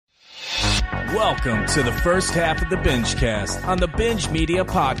Welcome to the first half of the BingeCast on the Binge Media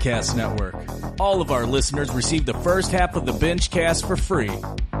Podcast Network. All of our listeners receive the first half of the BingeCast for free,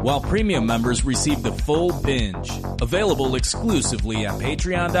 while premium members receive the full binge. Available exclusively at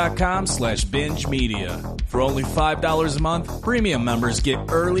patreon.com/binge media. For only $5 a month, premium members get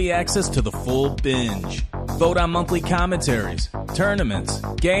early access to the full binge. Vote on monthly commentaries, tournaments,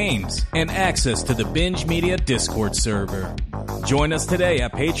 games, and access to the Binge Media Discord server. Join us today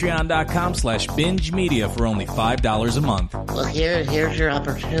at patreon.com/binge media for only $5 a month. Well, here's your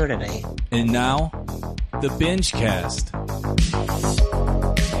opportunity. And now, the BingeCast.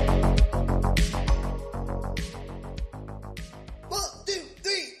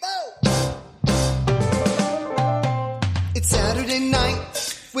 It's Saturday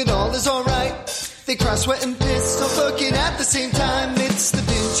night when all is alright. They cry, sweat, and piss, all fucking at the same time. It's the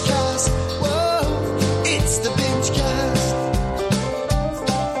BingeCast. Whoa, it's the BingeCast.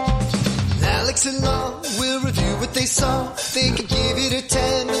 Alex and Law will review what they saw. They can give it a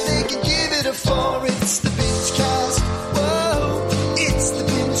 10, or they can give it a 4. It's the BingeCast. Whoa, it's the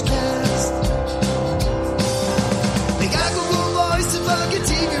BingeCast. They got Google Voice and fucking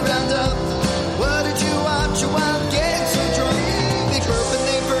TV Roundup. What did you watch while getting so drunk? They burp and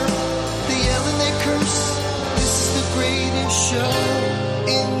they burp, they yell and they curse. This is the greatest show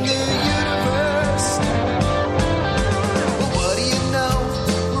in the universe. Well, what do you know?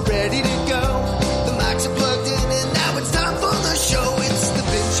 We're ready to go. The mics are plugged in and now it's time for the show. It's the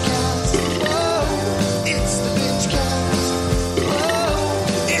BingeCast. Whoa, it's the BingeCast.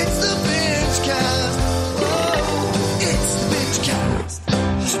 Whoa, it's the BingeCast. Whoa, it's the BingeCast.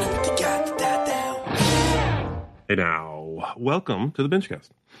 Hey now, welcome to the BingeCast.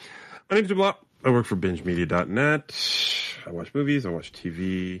 My name's Jim Lott. I work for BingeMedia.net. I watch movies, I watch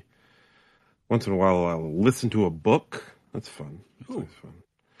TV. Once in a while, I'll listen to a book. That's fun. That's always fun.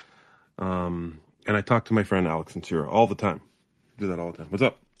 And I talk to my friend Alex and Tira all the time. Do that all the time. What's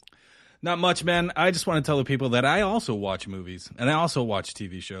up? Not much, man. I just want to tell the people that I also watch movies, and I also watch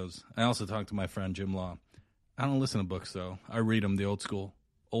TV shows. I also talk to my friend Jim Law. I don't listen to books, though. I read them the old school,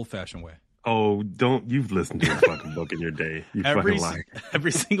 old-fashioned way. Oh, you've listened to a fucking book in your day. You fucking lie.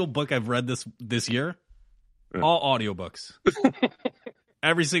 Every single book I've read this year, all audiobooks.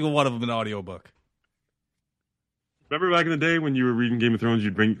 Every single one of them an audiobook. Remember back in the day when you were reading Game of Thrones,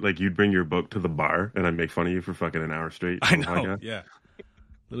 you'd bring your book to the bar and I'd make fun of you for fucking an hour straight? I know, yeah.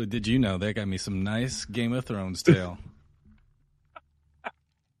 Little did you know, they got me some nice Game of Thrones tale.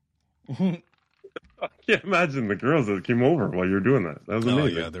 I can't imagine the girls that came over while you were doing that. That was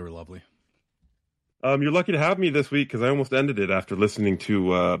amazing. Oh, yeah, they were lovely. You're lucky to have me this week because I almost ended it after listening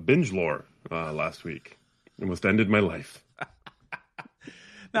to Binge Lore last week. Almost ended my life.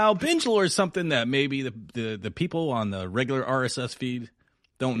 Now, Binge Lore is something that maybe the people on the regular RSS feed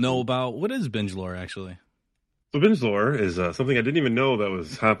don't know about. What is Binge Lore, actually? So Binge Lore is something I didn't even know that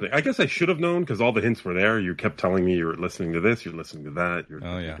was happening. I guess I should have known because all the hints were there. You kept telling me you were listening to this, you're listening to that, you're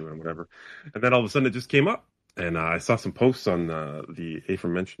doing whatever. And then all of a sudden it just came up. And I saw some posts on the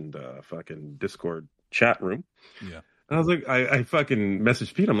aforementioned fucking Discord chat room. Yeah. And I was like, I fucking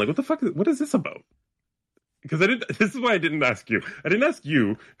messaged Pete. I'm like, what the fuck? What is this about? Because this is why I didn't ask you. I didn't ask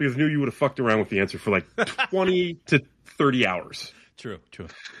you because I knew you would have fucked around with the answer for like 20 to 30 hours. True.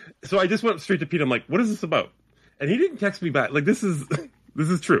 So I just went straight to Pete. I'm like, what is this about? And he didn't text me back. Like, this is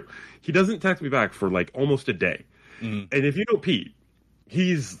true. He doesn't text me back for like almost a day. Mm-hmm. And if you know Pete,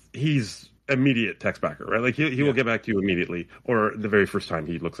 he's immediate text backer, right? Like he will get back to you immediately, or the very first time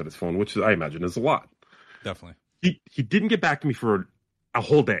he looks at his phone, which I imagine is a lot. Definitely. He didn't get back to me for a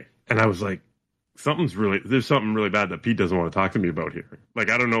whole day, and I was like, there's something really bad that Pete doesn't want to talk to me about here. Like,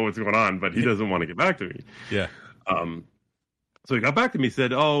 I don't know what's going on, but he doesn't want to get back to me. Yeah. So he got back to me,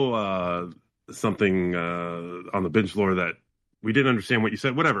 said, something on the Binge Lore that we didn't understand what you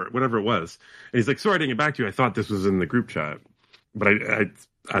said, whatever it was. And he's like, sorry I didn't get back to you. I thought this was in the group chat. But I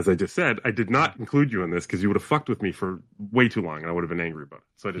as I just said, I did not include you in this because you would have fucked with me for way too long and I would have been angry about it.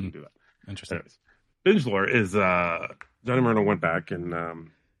 So I didn't do that. Interesting. Anyways, Binge Lore is Johnny Marino went back and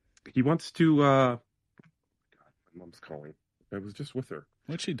he wants to God, my mom's calling. I was just with her.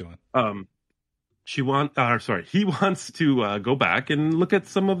 What's she doing? He wants to go back and look at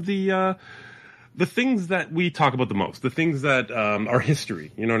some of the things that we talk about the most, the things that are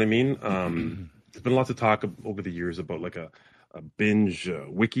history. You know what I mean? There's been lots of talk over the years about like a binge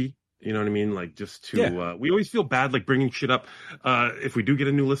wiki. You know what I mean? Like just to, we always feel bad like bringing shit up if we do get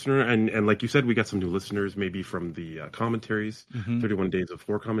a new listener. And like you said, we got some new listeners maybe from the commentaries, 31 Days of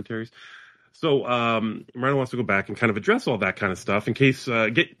 4 commentaries. So Marino wants to go back and kind of address all that kind of stuff in case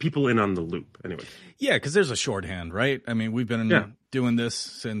get people in on the loop. Anyway. Yeah, because there's a shorthand, right? I mean, we've been doing this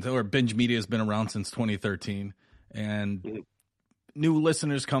since, or Binge Media has been around since 2013, and new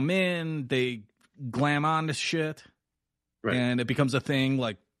listeners come in, they glam on to shit, and it becomes a thing.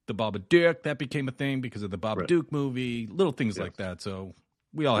 Like the Babadook, that became a thing because of the Babadook movie, little things like that. So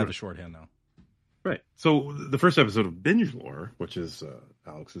we all have a shorthand now. Right. So the first episode of Binge Lore, which is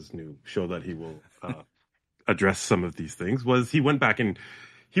Alex's new show that he will address some of these things, was he went back and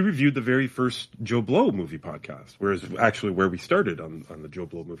he reviewed the very first Joe Blow movie podcast, whereas actually where we started on the Joe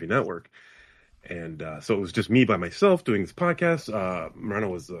Blow movie network. And so it was just me by myself doing this podcast. Marino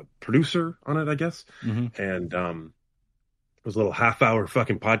was a producer on it, I guess. And it was a little half-hour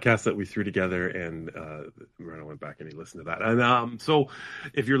fucking podcast that we threw together, and Marino went back and he listened to that. And so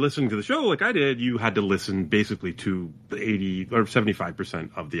if you're listening to the show like I did, you had to listen basically to the 80 or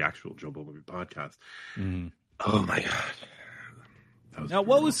 75% of the actual Joe Blow movie podcast. Oh, my God. Now,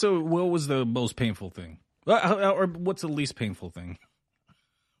 what was the most painful thing? Or what's the least painful thing?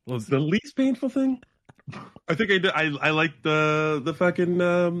 The least painful thing? I think I like the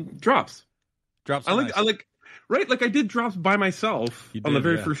fucking drops. Drops. I like. Right, like I did drops by myself on the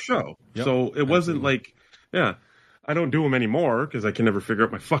very first show, so it wasn't like, I don't do them anymore because I can never figure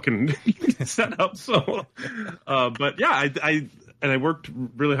out my fucking setup. So, but yeah, I worked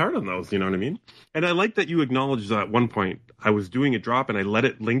really hard on those. You know what I mean? And I like that you acknowledged that at one point I was doing a drop and I let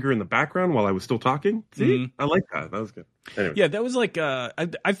it linger in the background while I was still talking. See, I like that. That was good. Anyway. Yeah, that was like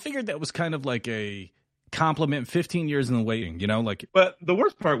I figured that was kind of like a compliment. 15 years in the waiting, you know, like. But the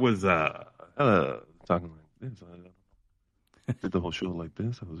worst part was talking like this. I did the whole show like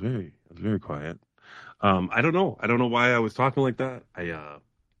this. I was very quiet. I don't know why I was talking like that. I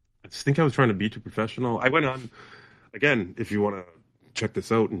just think I was trying to be too professional. I went on, again, if you want to check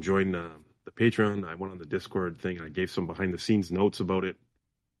this out and join the Patreon, I went on the Discord thing and I gave some behind the scenes notes about it.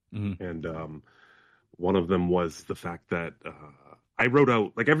 And one of them was the fact that I wrote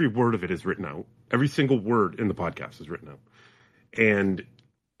out, like, every word of it is written out. Every single word in the podcast is written out. And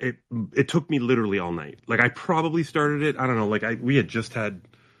it took me literally all night. Like, I probably started it, I don't know, like we had just had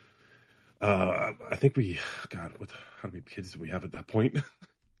I think how many kids did we have at that point?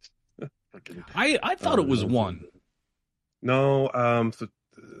 I thought it was one. No,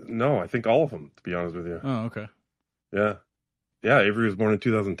 no, I think all of them, to be honest with you. Oh, okay. Yeah, Avery was born in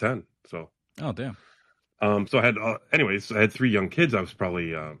 2010, so. Oh, damn. So I had, anyways, I had 3 young kids. I was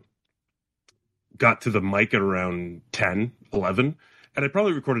probably got to the mic at around 10, 11, and I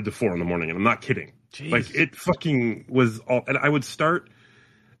probably recorded to 4 in the morning, and I'm not kidding. Jeez. Like, it fucking was all, and I would start,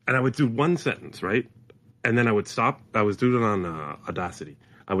 and I would do one sentence, right? And then I would stop. I was doing it on Audacity.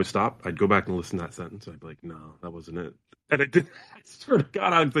 I would stop. I'd go back and listen to that sentence. I'd be like, no, that wasn't it. And I swear to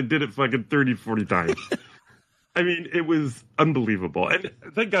God, Alex, I did it fucking 30, 40 times. I mean, it was unbelievable. And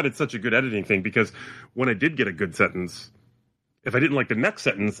thank God it's such a good editing thing, because when I did get a good sentence, if I didn't like the next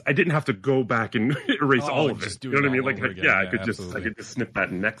sentence, I didn't have to go back and erase all of it. You know what I mean? Like, I could just snip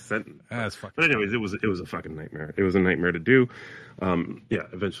that next sentence. That's fucking. But anyways, it was a fucking nightmare. It was a nightmare to do.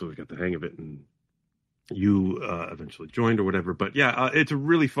 Eventually we got the hang of it, and you eventually joined or whatever. But yeah, it's a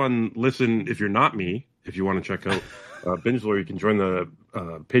really fun listen. If you're not me, if you want to check out Binge Lore, you can join the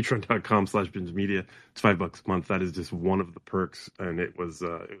patreon.com/binge media. It's $5 a month. That is just one of the perks, and it was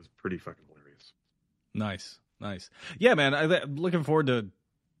pretty fucking hilarious. Nice. Yeah, man. I'm looking forward to,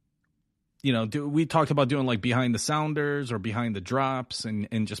 we talked about doing like behind the sounders or behind the drops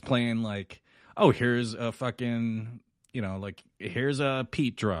and just playing like, oh, here's a fucking, like here's a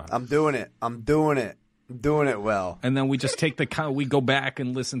Pete drop. I'm doing it well. And then we just take we go back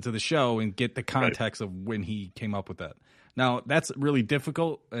and listen to the show and get the context of when he came up with that. Now, that's really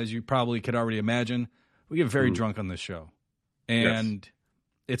difficult, as you probably could already imagine. We get very drunk on this show. And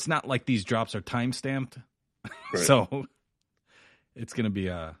it's not like these drops are time-stamped. Right. So it's going to be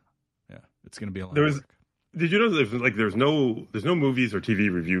it's going to be a lot of work. Did you know there's no movies or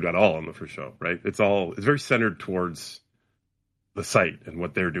TV reviewed at all on the first show, right? It's very centered towards the site and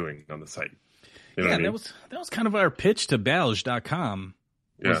what they're doing on the site. You know what I mean? that was kind of our pitch to Binge.com.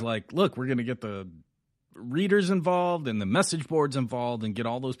 Was like, look, we're going to get the readers involved and the message boards involved and get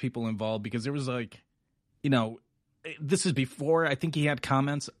all those people involved, because there was like, this is before I think he had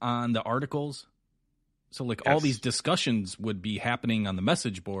comments on the articles. So like all these discussions would be happening on the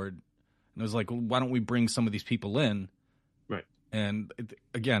message board. And it was like, well, why don't we bring some of these people in? Right. And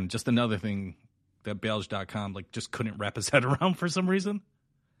again, just another thing that Binge.com like just couldn't wrap his head around for some reason.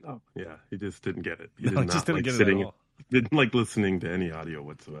 Oh, yeah. He just didn't get it. He didn't get it at all. Didn't like listening to any audio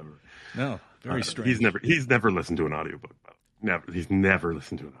whatsoever. No, very strange. He's never listened to an audiobook. Never. He's never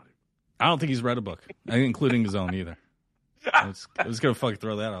listened to an audiobook. I don't think he's read a book, including his own either. I was going to fucking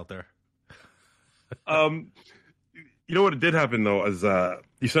throw that out there. You know what did happen, though, is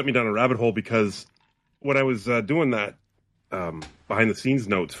you sent me down a rabbit hole because when I was doing that behind-the-scenes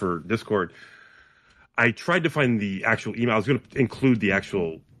notes for Discord, I tried to find the actual email. I was going to include the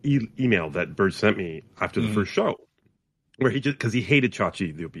actual email that Bird sent me after the first show, where because he hated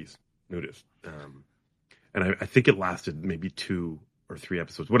Chachi, the obese nudist. And I think it lasted maybe 2 or 3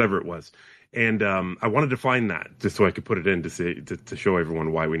 episodes, whatever it was. And I wanted to find that just so I could put it in to show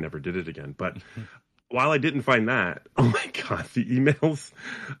everyone why we never did it again. But while I didn't find that, oh my God, the emails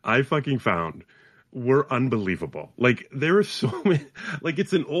I fucking found were unbelievable. Like, there are so many, like,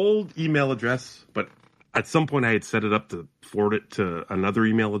 it's an old email address, but at some point I had set it up to forward it to another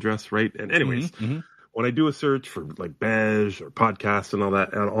email address, right? And anyways, when I do a search for like Beige or podcasts and all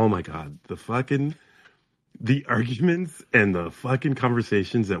that, and oh my God, the arguments and the fucking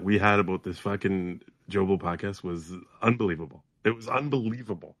conversations that we had about this fucking Jobo podcast was unbelievable. It was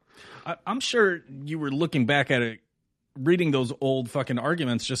unbelievable. I'm sure you were looking back at it, reading those old fucking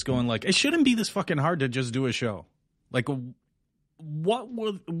arguments, just going like, it shouldn't be this fucking hard to just do a show. Like, what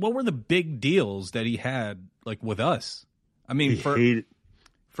were the big deals that he had like with us? I mean,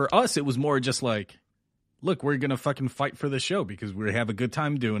 for us, it was more just like, look, we're gonna fucking fight for the show because we have a good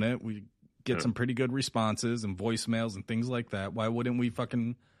time doing it. We get some pretty good responses and voicemails and things like that. Why wouldn't we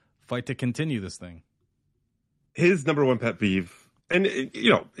fucking fight to continue this thing? His number one pet peeve, and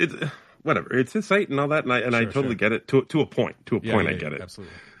it's whatever. It's his site and all that, and I totally get it to a point. I get it.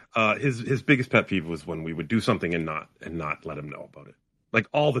 Absolutely. His biggest pet peeve was when we would do something and not let him know about it. Like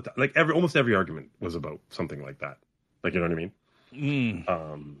all the time, like almost every argument was about something like that. Like, you know what I mean?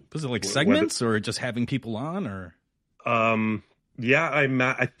 Was it like segments or just having people on or? Yeah,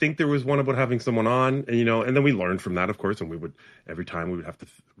 I think there was one about having someone on, and and then we learned from that, of course, and every time we would have to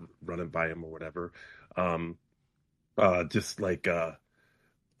run it by him or whatever. Just like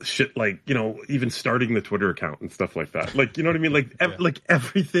shit, like even starting the Twitter account and stuff like that. Like, you know what I mean? Like like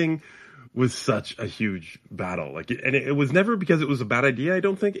everything was such a huge battle. Like, and it was never because it was a bad idea. I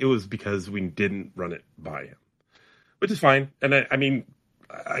don't think it was because we didn't run it by him, which is fine. And I mean,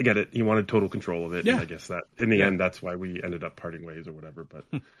 I get it. He wanted total control of it. Yeah. And I guess that in the end, that's why we ended up parting ways or whatever. But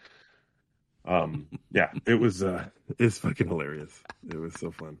yeah, it's fucking hilarious. It was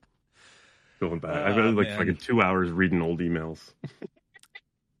so fun. Going back. I've been like fucking 2 hours reading old emails.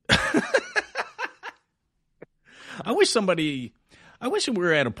 I wish we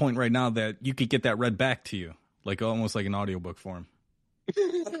were at a point right now that you could get that read back to you, like almost like an audiobook form.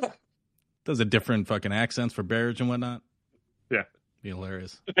 Does a different fucking accents for Barrage and whatnot. Yeah. Be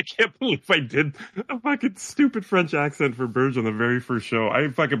hilarious. I can't believe I did a fucking stupid French accent for Burge on the very first show. I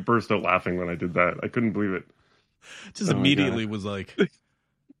fucking burst out laughing when I did that. I couldn't believe it. Just immediately was like,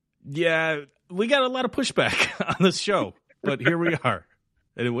 yeah, we got a lot of pushback on this show, but here we are.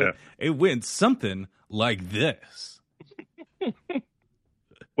 And it went something like this.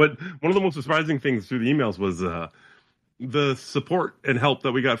 But one of the most surprising things through the emails was the support and help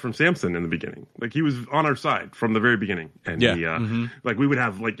that we got from Samson in the beginning. Like, he was on our side from the very beginning. And like, we would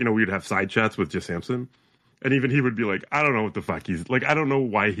have we would have side chats with just Samson. And even he would be like, I don't know what the fuck he's like. I don't know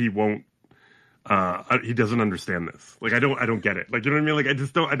why he won't, he doesn't understand this. Like, I don't get it. Like, you know what I mean? Like,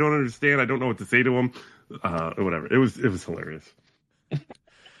 I don't understand. I don't know what to say to him, or whatever. It was hilarious.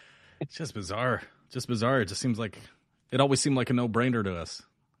 It's just bizarre. It just seems like, it always seemed like a no-brainer to us.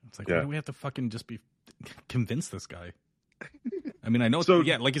 It's like, why do we have to fucking just convince this guy? I mean, I know,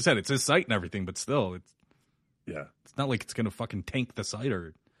 like you said, it's his site and everything, but still, it's not like it's going to fucking tank the site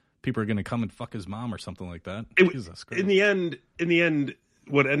or people are going to come and fuck his mom or something like that. Jesus Christ. In the end,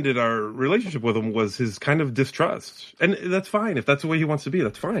 what ended our relationship with him was his kind of distrust. And that's fine. If that's the way he wants to be,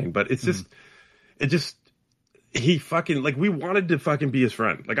 that's fine. But it's just, he fucking, like, we wanted to fucking be his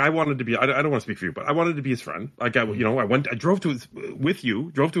friend. Like, I wanted to be, I don't want to speak for you, but I wanted to be his friend. Like, I drove to his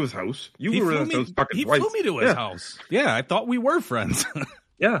house. You were at his house fucking twice. He flew me to his house. Yeah, I thought we were friends.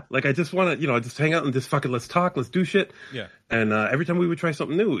 Yeah, like, I just want to, just hang out and just fucking, let's talk, let's do shit. Yeah. And every time we would try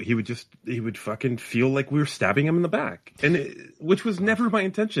something new, he would fucking feel like we were stabbing him in the back. And which was never my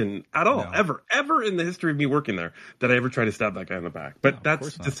intention at all, ever in the history of me working there, that I ever tried to stab that guy in the back. But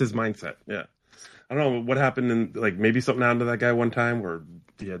that's just his mindset. Yeah. I don't know what happened, and like maybe something happened to that guy one time where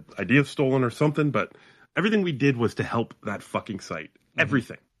he had ideas stolen or something, but everything we did was to help that fucking site.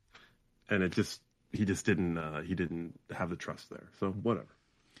 Everything. And he didn't have the trust there. So whatever.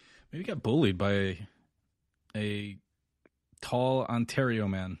 Maybe he got bullied by a tall Ontario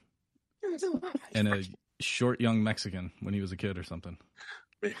man and a short young Mexican when he was a kid or something.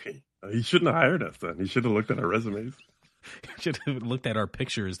 Maybe. He shouldn't have hired us then. He should have looked at our resumes. Should have looked at our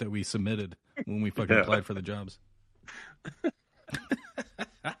pictures that we submitted when we fucking applied for the jobs.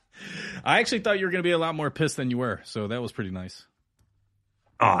 I actually thought you were going to be a lot more pissed than you were, so that was pretty nice.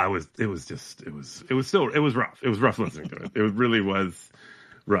 Oh, it was rough. It was rough listening to it. It really was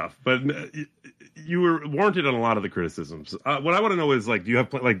rough. But you were warranted on a lot of the criticisms. What I want to know is, like, do you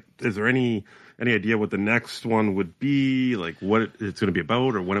have, like, is there any idea what the next one would be? Like, what it's going to be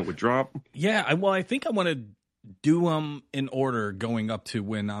about or when it would drop? Yeah, I think I want to do them in order going up to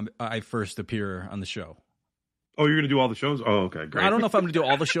when I first appear on the show. Oh, you're going to do all the shows? Oh, okay, great. I don't know if I'm going to do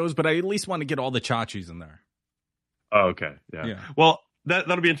all the shows, but I at least want to get all the Chachis in there. Oh, okay, yeah. Well,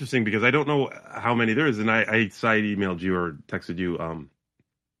 that'll be interesting because I don't know how many there is, and I side emailed you or texted you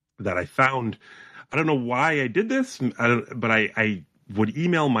that I found. I don't know why I did this, but I would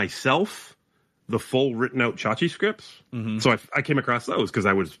email myself the full written out Chachi scripts. Mm-hmm. So I came across those because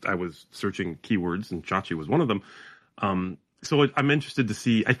I was searching keywords and Chachi was one of them. So I'm interested to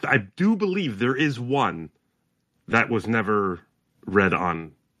see. I do believe there is one that was never read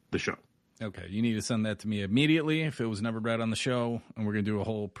on the show. Okay, you need to send that to me immediately if it was never read on the show, and we're going to do a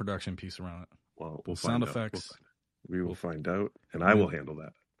whole production piece around it. Well, we'll sound find effects. We will find out, and I will handle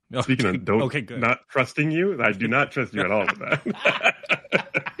that. Okay. Speaking of not trusting you, I do not trust you at all with that.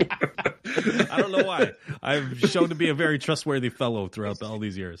 I don't know why. I've shown to be a very trustworthy fellow throughout all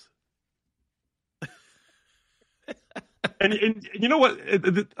these years. And you know what?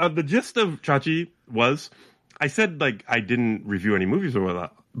 The gist of Chachi was, I said, like, I didn't review any movies or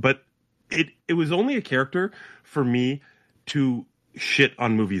whatnot, but it was only a character for me to shit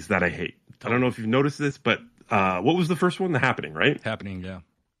on movies that I hate. I don't know if you've noticed this, but what was the first one? The Happening, right? Happening, yeah.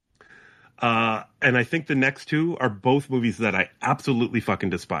 And I think the next two are both movies that I absolutely fucking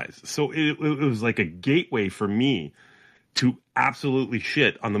despise. So it was like a gateway for me to absolutely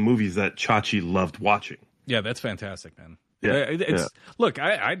shit on the movies that Chachi loved watching. Yeah, that's fantastic, man. Yeah, Look,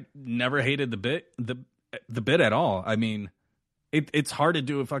 I never hated the bit at all. I mean, it's hard to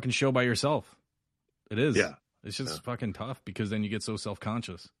do a fucking show by yourself. It is. Yeah. It's just fucking tough because then you get so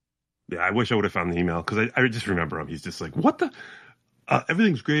self-conscious. Yeah, I wish I would have found the email because I just remember him. He's just like, what the?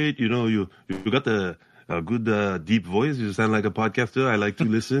 Everything's great. You know, you got the good deep voice. You sound like a podcaster. I like to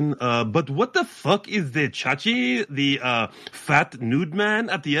listen. But what the fuck is the Chachi, the fat nude man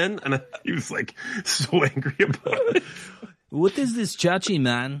at the end? And he was like so angry about it. What is this Chachi,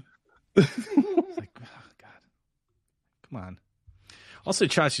 man? It's like, oh, God. Come on. Also,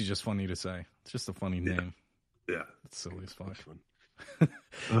 Chachi's just funny to say. It's just a funny name. Yeah. It's silly as fuck.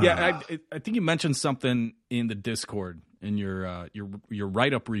 Yeah, I think you mentioned something in the Discord in your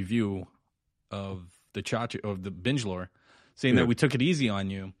write-up review of the Chachi, of the Binge Lore, saying that we took it easy on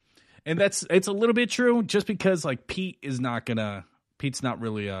you. And it's a little bit true just because, like, Pete's not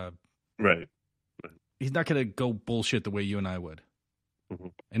really right. He's not gonna go bullshit the way you and I would. Mm-hmm.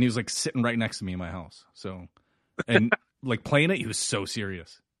 And he was like sitting right next to me in my house. So, and like playing it, he was so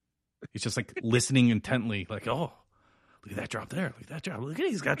serious. He's just like listening intently, like, oh, look at that drop there. Look at that drop. Look at it,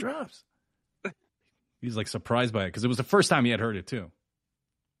 he's got drops. He's like surprised by it because it was the first time he had heard it too.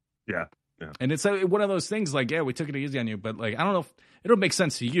 Yeah. Yeah. And it's one of those things like, yeah, we took it easy on you, but like, I don't know if it'll make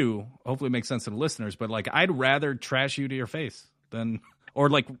sense to you. Hopefully it makes sense to the listeners, but like, I'd rather trash you to your face than, or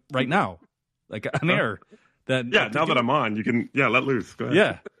like right now. Like on air. Now that I'm on, you can let loose. Go ahead.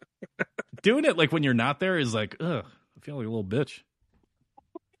 Yeah. Doing it like when you're not there is like, ugh, I feel like a little bitch.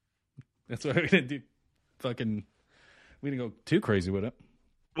 That's what we're gonna do. Fucking, we didn't go too crazy with it.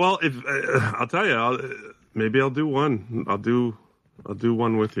 Well, if I'll tell you, maybe I'll do one. I'll do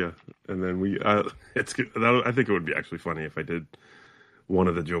one with you, and then it's good. I think it would be actually funny if I did one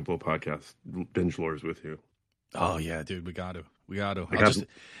of the Joe Blow podcast binge lores with you. Oh yeah, dude, we got to.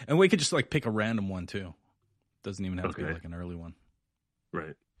 And we could just like pick a random one too. Doesn't even have to be like an early one.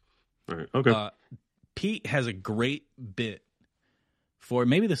 Right. Okay. Pete has a great bit for,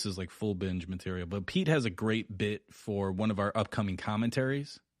 maybe this is like full binge material, but Pete has a great bit for one of our upcoming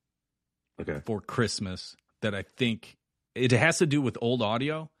commentaries. Okay. For Christmas that I think it has to do with old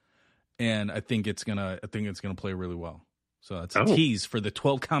audio, and I think it's gonna play really well. So it's a tease for the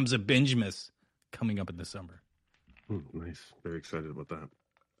 12 Coms of Bingemas coming up in December. Nice. Very excited about that.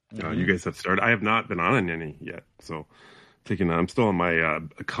 Mm-hmm. You guys have started. I have not been on any yet, so I'm still on my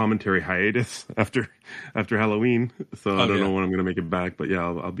commentary hiatus after Halloween. So I don't know when I'm going to make it back, but yeah,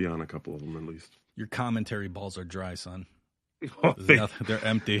 I'll be on a couple of them at least. Your commentary balls are dry, son. Oh, they're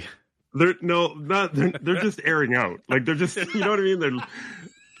empty. They're just airing out. Like they're just, you know what I mean?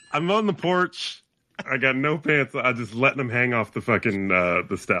 I'm on the porch. I got no pants. I'm just letting them hang off the fucking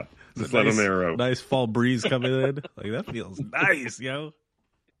the step. Just let them air out. Nice fall breeze coming in. Like that feels nice, yo.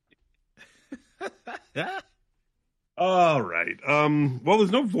 All right. Well,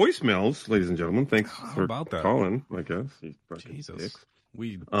 there's no voicemails, ladies and gentlemen. Thanks for calling, I guess. Jesus.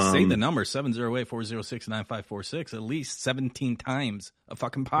 We say the number 708-406-9546 at least 17 times a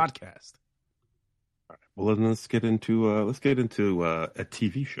fucking podcast. All right. Well, then let's get into a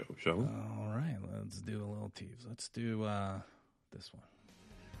TV show, shall we? All right, let's do a little tease. Let's do this one.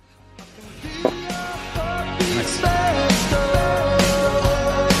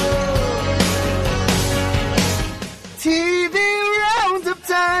 TV roundup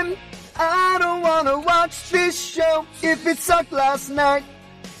time. I don't wanna watch this show if it sucked last night.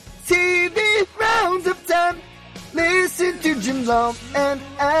 TV roundup time. Listen to Jim Long and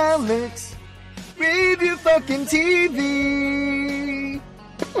Alex review fucking TV.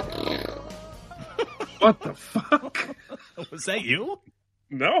 What the fuck? Was that you?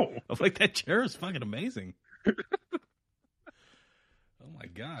 No. I like that chair is fucking amazing. Oh my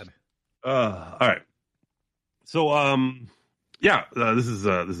god. All right. So, this is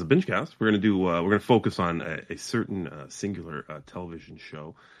a BingeCast. We're gonna focus on a certain singular television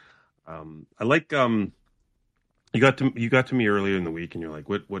show. I like you got to me earlier in the week, and you're like,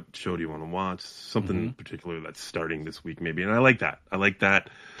 what show do you want to watch? Something particular that's starting this week, maybe. And I like that.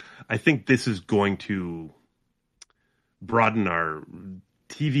 I think this is going to broaden our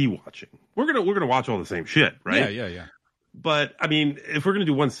TV watching. We're gonna watch all the same shit, right? Yeah. But I mean, if we're gonna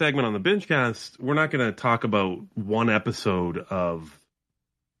do one segment on the BingeCast, we're not gonna talk about one episode of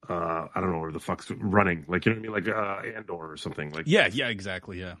I don't know where the fuck's running, like, you know what I mean, like Andor or something. Like, yeah,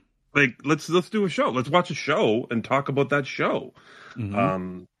 exactly, yeah. Like, let's do a show. Let's watch a show and talk about that show.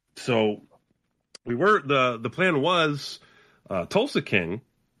 So the plan was Tulsa King,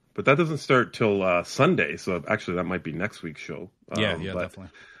 but that doesn't start till Sunday. So actually, that might be next week's show. Yeah, definitely.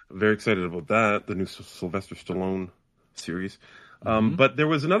 I'm very excited about that. The new Sylvester Stallone series. But there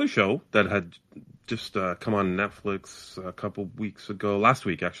was another show that had just come on Netflix a couple weeks ago, last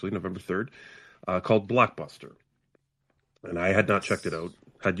week actually, November 3rd, called Blockbuster. And I had not checked it out.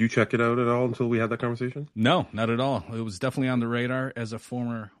 Had you checked it out at all until we had that conversation? No, not at all. It was definitely on the radar. As a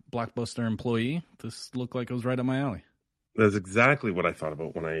former Blockbuster employee, this looked like it was right up my alley. That's exactly what I thought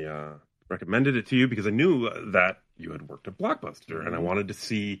about when I recommended it to you, because I knew that you had worked at Blockbuster, and I wanted to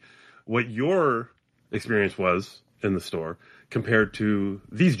see what your experience was in the store compared to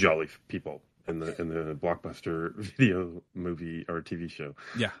these jolly people in the Blockbuster video, movie, or TV show.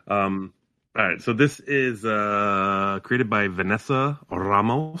 Yeah. All right, so this is created by Vanessa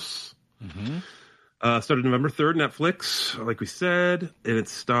Ramos. Started November 3rd, Netflix, like we said, and it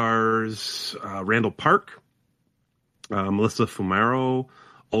stars Randall Park, Melissa Fumero,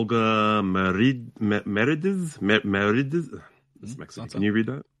 Olga Merides. It's Mexican. Can you read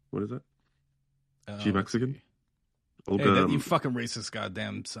that? What is that? She Mexican? Olga, hey, you fucking racist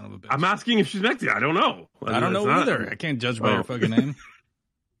goddamn son of a bitch. I'm asking if she's Mexican. I don't know. I don't know either. I can't judge by her fucking name.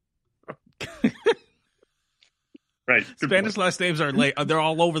 Right. Spanish last names are they're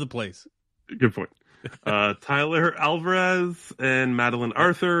all over the place. Good point. Tyler Alvarez and Madeline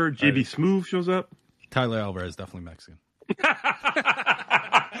Arthur. JB Smoove shows up. Tyler Alvarez, definitely Mexican. You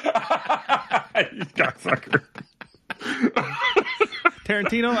cocksucker.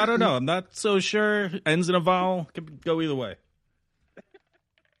 Tarantino, I don't know. I'm not so sure. Ends in a vowel. Could go either way.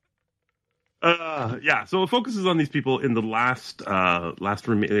 So it focuses on these people in the last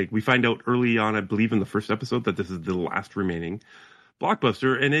we find out early on, I believe in the first episode, that this is the last remaining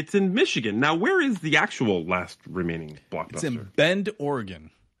Blockbuster, and it's in Michigan. Now, where is the actual last remaining Blockbuster? It's in Bend,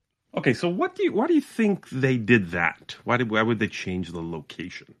 Oregon. Okay, so why do you think they did that? Why would they change the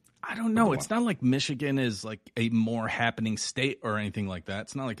location? I don't know. It's not like Michigan is like a more happening state or anything like that.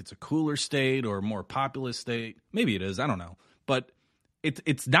 It's not like it's a cooler state or a more populous state. Maybe it is. I don't know. But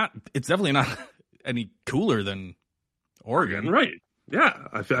it's not. It's definitely not any cooler than Oregon, right? Yeah,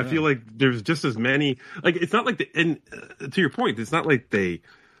 I feel like there's just as many. Like, it's not like to your point, it's not like they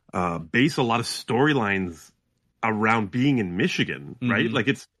base a lot of storylines around being in Michigan, right? Like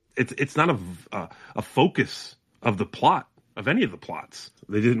it's not a focus of the plot, of any of the plots.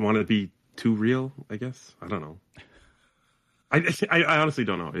 They didn't want to be too real, I guess. I don't know. I honestly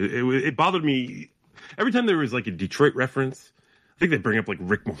don't know. It bothered me every time there was like a Detroit reference. I think they bring up like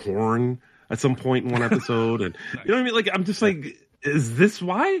Rick Mahorn at some point in one episode, and you know what I mean. Like, I'm just like, is this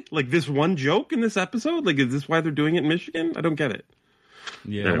why? Like, this one joke in this episode? Like, is this why they're doing it in Michigan? I don't get it.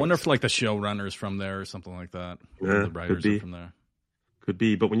 Yeah, anyways. I wonder if like the showrunners from there or something like that. Yeah, the writers are from there. Could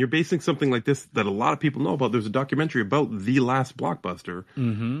be, but when you're basing something like this that a lot of people know about, there's a documentary about the last Blockbuster,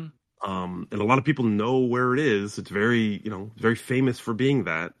 and a lot of people know where it is. It's very, very famous for being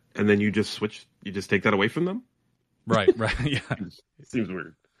that, and then you just take that away from them. Right, yeah. It seems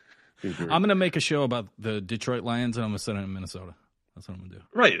weird. I'm gonna make a show about the Detroit Lions, and I'm gonna send it in Minnesota. That's what I'm gonna do.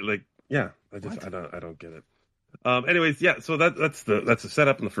 Right, like yeah. I don't get it. Anyways, yeah. So that's the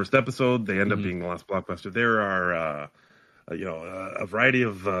setup in the first episode. They end up being the last blockbuster. There are a variety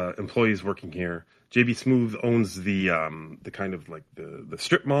of employees working here. JB Smoove owns the kind of like the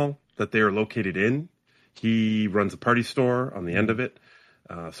strip mall that they are located in. He runs a party store on the end of it.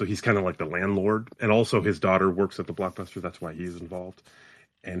 So he's kind of like the landlord. And also his daughter works at the Blockbuster. That's why he's involved.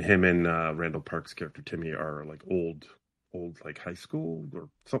 And him and Randall Park's character, Timmy, are like old like high school or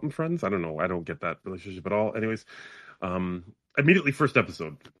something friends. I don't know. I don't get that relationship at all. Anyways, immediately first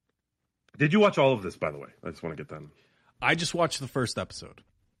episode. Did you watch all of this, by the way? I just want to get that. I just watched the first episode.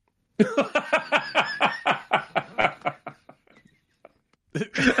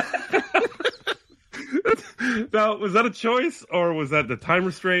 Now, was that a choice, or was that the time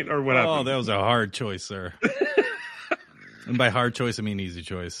restraint, or what happened? Oh, that was a hard choice, sir. And by hard choice, I mean easy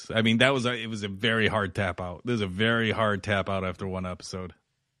choice. I mean, it was a very hard tap out. There's a very hard tap out after one episode.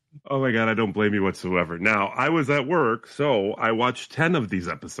 Oh my God, I don't blame you whatsoever. Now, I was at work, so I watched 10 of these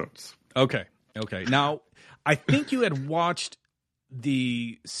episodes. Okay. Now, I think you had watched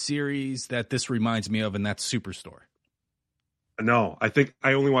the series that this reminds me of, and that's Superstore. No, I think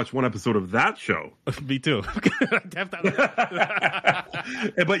I only watched one episode of that show. Me too.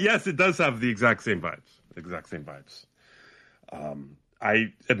 But yes, it does have the exact same vibes.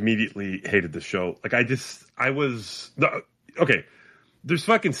 I immediately hated the show. Like okay. There's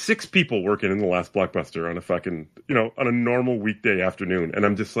fucking 6 people working in the last Blockbuster on a fucking, on a normal weekday afternoon. And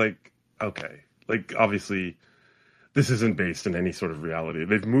I'm just like, okay, like obviously this isn't based in any sort of reality.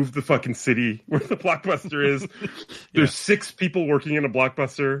 They've moved the fucking city where the Blockbuster is. There's 6 people working in a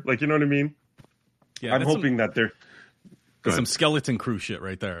Blockbuster. Like, you know what I mean? Yeah, I'm hoping that they're some skeleton crew shit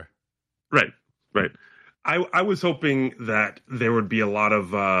right there. Right. I was hoping that there would be a lot of,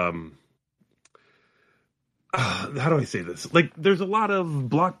 how do I say this? Like, there's a lot of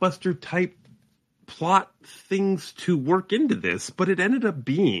Blockbuster type plot things to work into this, but it ended up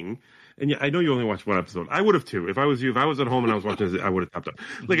being, and yeah, I know you only watched one episode. I would have too. If I was you, if I was at home and I was watching this, I would have tapped out.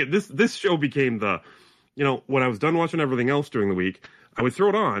 Like, this show became the, when I was done watching everything else during the week, I would throw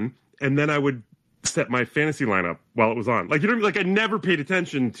it on, and then I would set my fantasy lineup while it was on. Like, like I never paid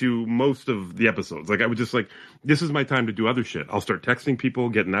attention to most of the episodes. Like, I would just like, this is my time to do other shit. I'll start texting people,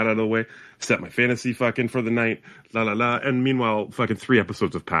 getting that out of the way, set my fantasy fucking for the night, la la la. And meanwhile, fucking 3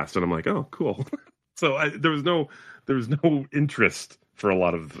 episodes have passed, and I'm like, oh, cool. So there was no interest for a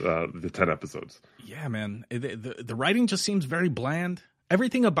lot of the 10 episodes. Yeah, man. The writing just seems very bland.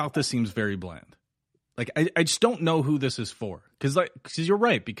 Everything about this seems very bland. Like, I just don't know who this is for. Because you're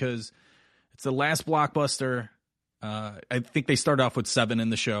right, because it's the last Blockbuster. I think they start off with 7 in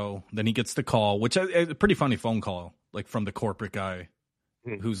the show. Then he gets the call, which is a pretty funny phone call, like from the corporate guy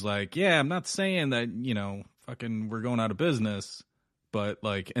who's like, yeah, I'm not saying that, fucking we're going out of business, but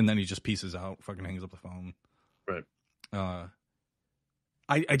like, and then he just pieces out, fucking hangs up the phone. Right.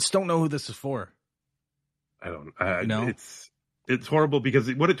 I just don't know who this is for. I don't know. It's horrible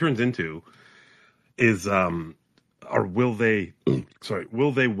because what it turns into is, or will they,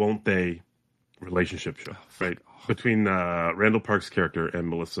 won't they relationship show, right? Between Randall Park's character and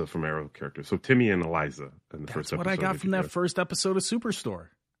Melissa from Arrow character. So Timmy and Eliza in the first episode. That's what I got from that first episode of Superstore.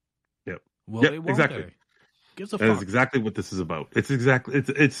 Yep. Will they, won't exactly. they? Gives a That is fuck. exactly what this is about.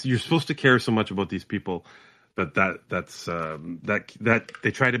 It's you're supposed to care so much about these people that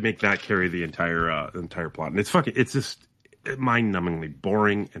they try to make that carry the entire plot. And it's just mind-numbingly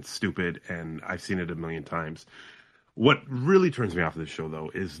boring and stupid, and I've seen it a million times. What really turns me off of this show,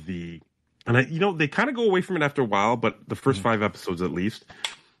 though, is they kind of go away from it after a while, but the first 5 episodes at least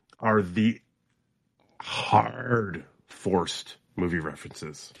are the hard forced movie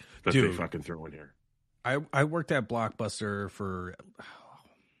references that they fucking throw in here. I worked at Blockbuster for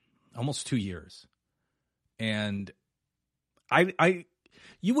almost 2 years, and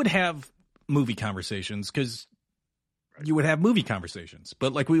you would have movie conversations because you would have movie conversations,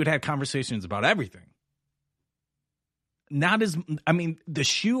 but like we would have conversations about everything. The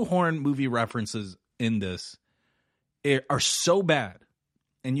shoehorn movie references in this are so bad,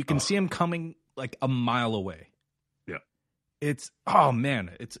 and you can see them coming like a mile away. Yeah, it's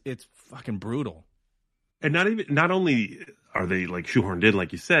fucking brutal. And not only are they like shoehorned in,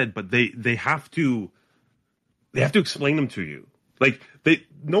 like you said, but they have to explain them to you. Like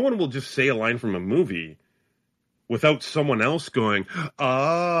no one will just say a line from a movie without someone else going,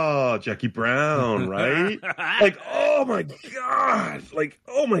 Jackie Brown, right? Like, oh my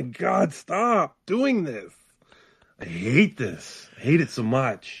God, stop doing this. I hate this. I hate it so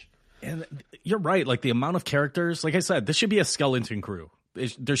much. And you're right. Like the amount of characters, like I said, this should be a skeleton crew.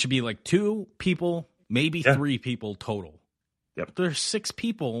 there should be like 2 people, maybe 3 people total. Yep. There's 6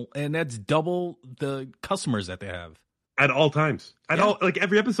 people, and that's double the customers that they have. At all times. All, like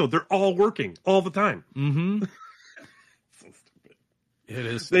every episode, they're all working all the time. Mm-hmm. So stupid. It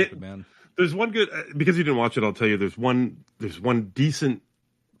is stupid, man. There's one good, because you didn't watch it, I'll tell you, there's one decent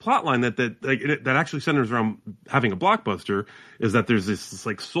plot line that actually centers around having a blockbuster, is that there's this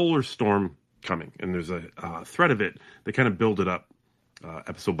like solar storm coming, and there's a threat of it. They kind of build it up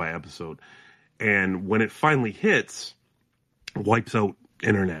episode by episode. And when it finally hits, wipes out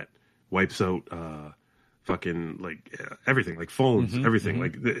internet, wipes out fucking like everything, like phones, everything,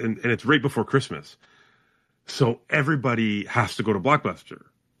 like, and it's right before Christmas, so everybody has to go to Blockbuster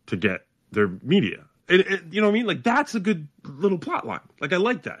to get their media. You know what I mean? Like, that's a good little plot line. Like, I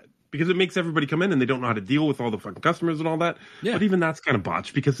like that because it makes everybody come in and they don't know how to deal with all the fucking customers and all that. Yeah. But even that's kind of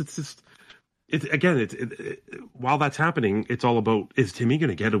botched because it's just. While that's happening, it's all about, is Timmy going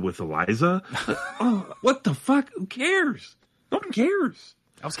to get it with Eliza? Oh, what the fuck? Who cares? No one cares.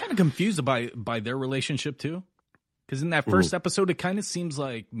 I was kind of confused by their relationship too, because in that first episode, it kind of seems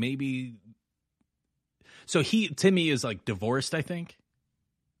like maybe. So Timmy is like divorced, I think.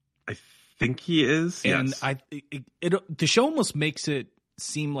 I think he is, and yes. The show almost makes it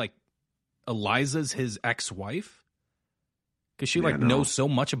seem like Eliza's his ex-wife. Because she knows so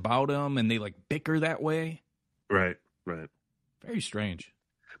much about him, and they like bicker that way. Right. Very strange.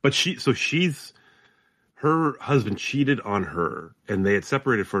 But her husband cheated on her, and they had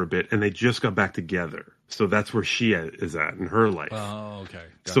separated for a bit, and they just got back together. So that's where she is at in her life. Oh, okay.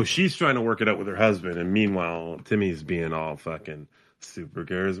 So she's trying to work it out with her husband, and meanwhile, Timmy's being all fucking super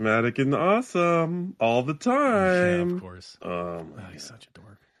charismatic and awesome all the time. Yeah, of course. Oh, he's such a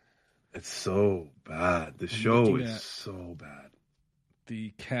dork. It's so bad. The show is so bad.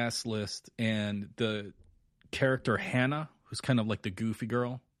 The cast list and the character Hannah, who's kind of like the goofy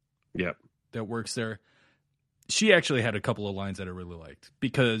girl. Yep. That works there. She actually had a couple of lines that I really liked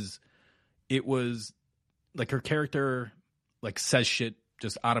because it was like her character like says shit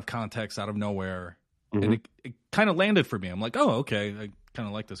just out of context, out of nowhere. Mm-hmm. And it kind of landed for me. I'm like, oh, okay. I kind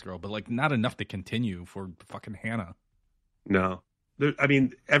of like this girl, but like not enough to continue for fucking Hannah. No.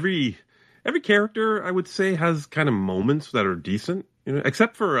 Every character, I would say, has kind of moments that are decent, you know,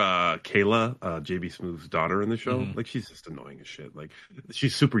 except for Kayla, JB Smooth's daughter in the show. Like, she's just annoying as shit. Like,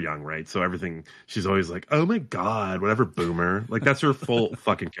 she's super young, right? So everything, she's always like, oh my God, whatever, boomer. Like, that's her full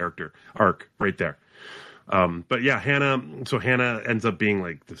fucking character arc right there. But yeah, Hannah ends up being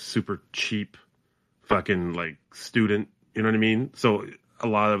like the super cheap fucking like student, you know what I mean? So a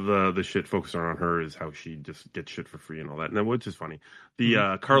lot of the shit focused on her is how she just gets shit for free and all that, and which is funny.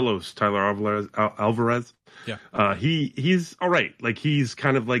 The Carlos Tyler Alvarez, yeah, he's all right. Like, he's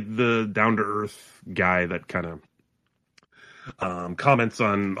kind of like the down to earth guy that kind of comments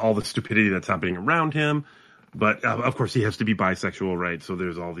on all the stupidity that's happening around him. But of course, he has to be bisexual, right? So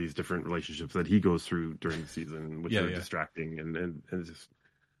there's all these different relationships that he goes through during the season, which are distracting and it's just,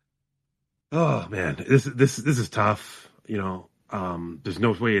 oh man, this is tough, you know. There's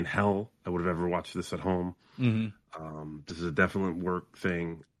no way in hell I would have ever watched this at home. This is a definite work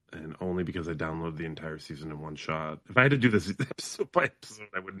thing, and only because I downloaded the entire season in one shot. If I had to do this episode by episode,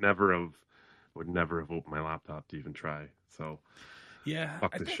 I would never have opened my laptop to even try. So yeah,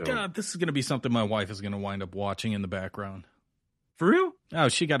 I think this is going to be something my wife is going to wind up watching in the background. For real? Oh,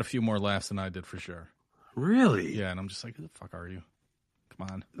 she got a few more laughs than I did for sure. Really? Yeah, and I'm just like, who the fuck are you? Come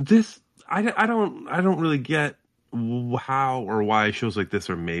on. This I don't really get how or why shows like this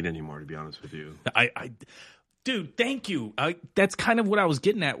are made anymore, to be honest with you. Dude, thank you. That's kind of what I was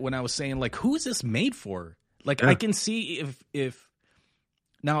getting at when I was saying, like, who is this made for? Like, I can see if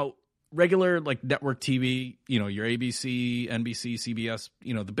now regular like network TV, you know, your ABC, NBC, CBS,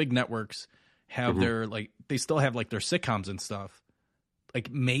 you know, the big networks have their like, they still have like their sitcoms and stuff.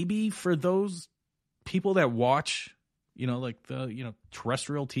 Like, maybe for those people that watch, you know, like the, you know,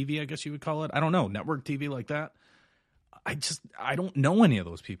 terrestrial TV, I guess you would call it. I don't know, network TV like that. I don't know any of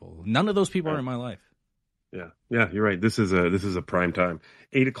those people. None of those people are in my life. Yeah, you're right. This is a prime time,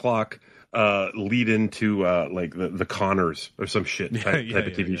 8:00 lead into like the Connors or some shit type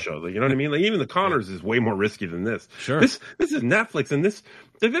of TV show. Like, you know what I mean? Like, even the Connors is way more risky than this. Sure. This is Netflix, and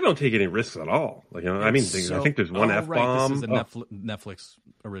they don't take any risks at all. Like, you know, I mean, I think there's one F-bomb. Right. This is a Netflix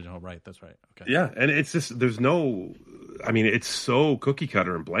original, right? That's right. Okay. Yeah, and it's just there's no. I mean, it's so cookie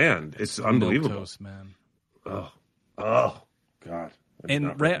cutter and bland. It's unbelievable, toast, man. Oh, God.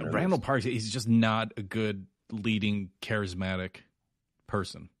 And Randall Parks, he's just not a good leading charismatic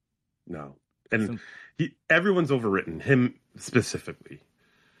person. No. And everyone's overwritten, him specifically.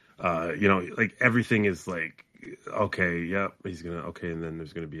 You know, like, everything is like okay, yep, he's gonna and then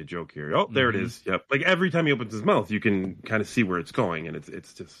there's gonna be a joke here. Oh, there it is. Yep. Like every time he opens his mouth, you can kind of see where it's going, and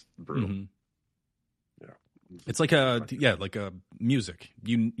it's just brutal. Yeah. It's like a music.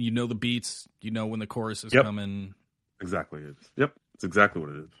 You know the beats. You know when the chorus is coming. Exactly. It's exactly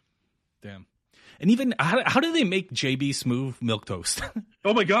what it is. Damn. And even how do they make JB Smooth milk toast?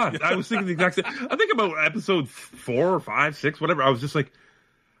 Oh my god, I was thinking the exact same. I think about episode 4 or 5, 6, whatever. I was just like,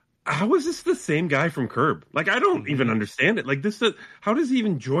 how is this the same guy from Curb? Like, I don't even understand it. Like this, how does he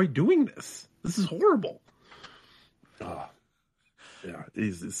even enjoy doing this? This is horrible. Oh, yeah,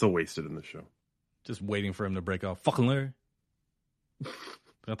 he's so wasted in the show. Just waiting for him to break out. Fucking Larry.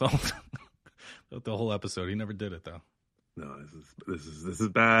 The whole episode. He never did it though. No, this is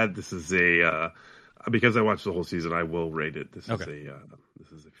bad. This is a because I watched the whole season, I will rate it. This is a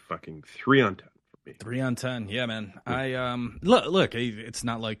fucking 3 on 10 for me. 3 on 10, yeah, man. I look. It's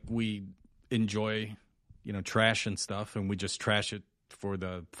not like we enjoy, trash and stuff, and we just trash it for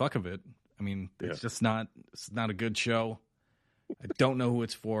the fuck of it. I mean, it's just not. It's not a good show. I don't know who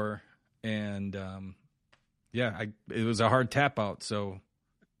it's for, and it was a hard tap out. So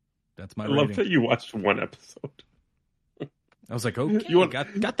that's my. I love that you watched one episode. I was like, okay, you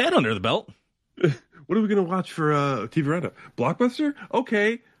got that under the belt. What are we going to watch for TV Roundup? Blockbuster?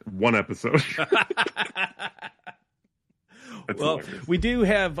 Okay. 1 episode. Well, hilarious. We do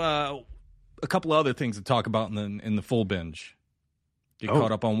have a couple other things to talk about in the full binge. Get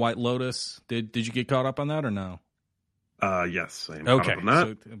caught up on White Lotus. Did you get caught up on that or no? Yes, I am caught up on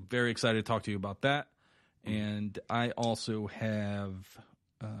that. So I'm very excited to talk to you about that. And I also have,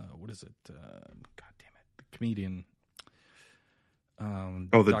 what is it? God damn it. The comedian...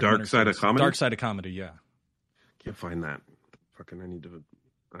 the Dark Side of Comedy? Dark Side of Comedy, yeah. Can't find that. Fucking, I need to...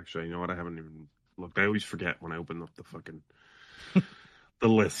 Actually, you know what? I haven't even looked. I always forget when I open up the fucking... the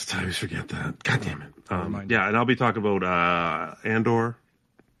list. I always forget that. God damn it. Yeah, and I'll be talking about Andor.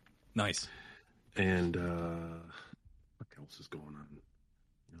 Nice. And what else is going on?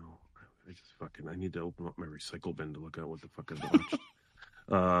 I just fucking... I need to open up my recycle bin to look at what the fuck I've watched.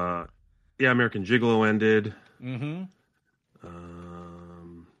 Yeah, American Gigolo ended. Mm-hmm.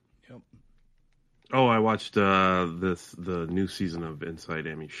 Yep. Oh, I watched the new season of Inside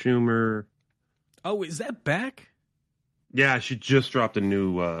Amy Schumer. Oh, is that back? Yeah, she just dropped a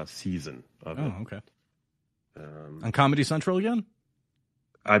new season of it. Oh, okay. On Comedy Central again?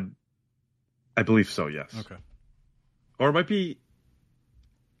 I believe so. Yes. Okay. Or it might be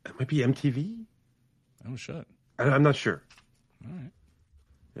MTV. Oh shit. I'm not sure. All right.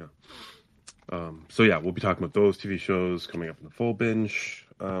 Yeah. So yeah, we'll be talking about those TV shows coming up in the full binge.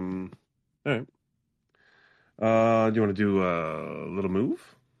 All right. Do you want to do a little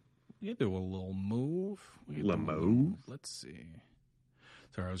move? You do a little move. Let's see.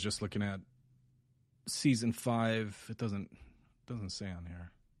 Sorry, I was just looking at season 5. It doesn't say on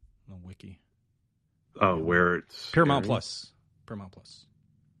here. No wiki. Oh, where it's Paramount Plus. Paramount Plus.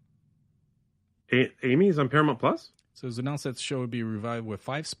 Amy's on Paramount Plus? So it was announced that the show would be revived with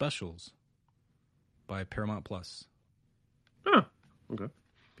 5 specials by Paramount Plus. Oh, okay.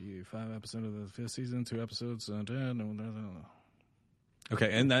 Be 5 episodes of the 5th season, 2 episodes. Okay,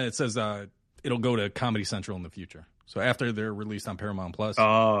 and then it says it'll go to Comedy Central in the future. So after they're released on Paramount Plus.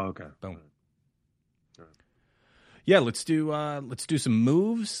 Oh, okay. Boom. Right. Yeah, let's do some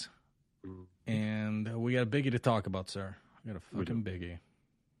moves, and we got a biggie to talk about, sir. We got a fucking biggie.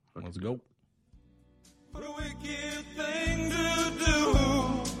 Let's go. What a wicked thing to do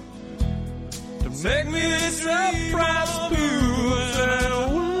to make me surprise booze and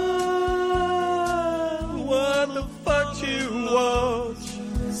what the fuck you watch?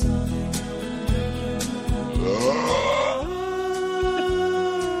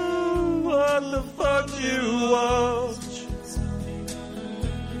 What the fuck you watch?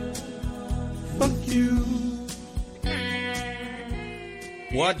 Fuck you.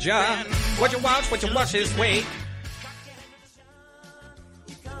 What you watch this week?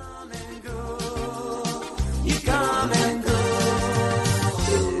 You come and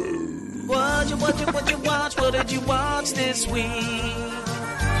go. What you watch? What did you watch this week?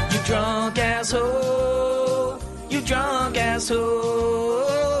 You drunk asshole. You drunk asshole.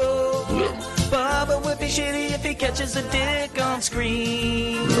 Bubba would be shitty if he catches a dick on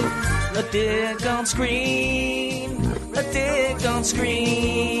screen. A dick on screen. A dick on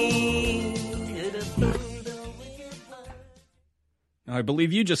screen. I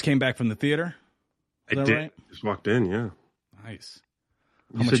believe you just came back from the theater. I did. Right? Just walked in, yeah. Nice.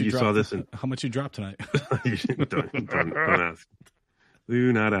 You said you saw this. How much you dropped tonight? don't ask.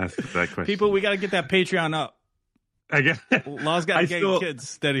 Do not ask that question. People, we got to get that Patreon up. I guess Law's got to get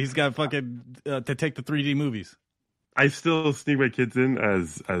kids that he's got fucking to take the 3D movies. I still sneak my kids in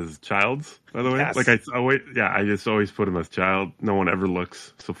as childs, by the way. Yes. Like I just always put them as child. No one ever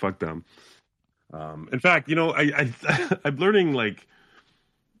looks, so fuck them. In fact, I'm learning, like,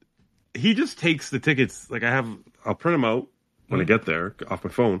 he just takes the tickets. Like, I'll print them out when I get there off my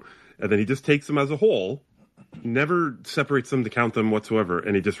phone, and then he just takes them as a whole, never separates them to count them whatsoever,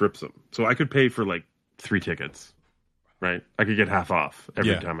 and he just rips them. So I could pay for like 3 tickets, right? I could get half off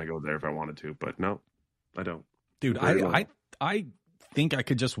every time I go there if I wanted to, but no, I don't. Dude, I think I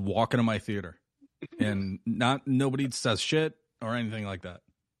could just walk into my theater and nobody says shit or anything like that.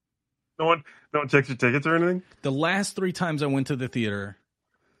 No one checks your tickets or anything? The last 3 times I went to the theater,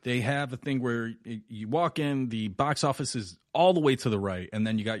 they have a thing where you walk in, the box office is all the way to the right, and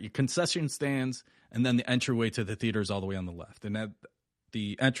then you got your concession stands, and then the entryway to the theater is all the way on the left. And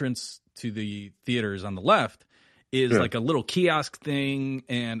the entrance to the theater is on the left is like a little kiosk thing,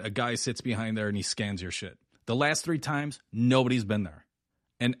 and a guy sits behind there and he scans your shit. The last 3 times, nobody's been there.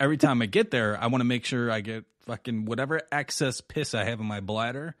 And every time I get there, I want to make sure I get fucking whatever excess piss I have in my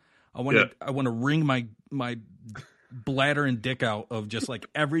bladder. I want to wring my bladder and dick out of just like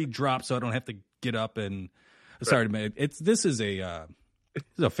every drop, so I don't have to get up and. Sorry, man. This is a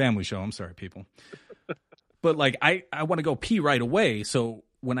family show. I'm sorry, people. But like I want to go pee right away. So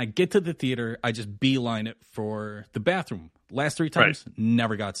when I get to the theater, I just beeline it for the bathroom. Last 3 times,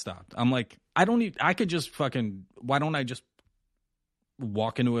 never got stopped. I'm like, I could just fucking. Why don't I just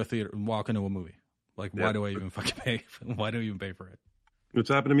walk into a theater, walk into a movie? Like, why do I even fucking pay? Why do I even pay for it? It's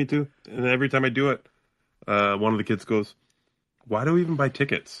happened to me too. And every time I do it, one of the kids goes, "Why do we even buy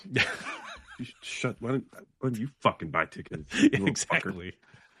tickets?" Why don't you fucking buy tickets? Exactly.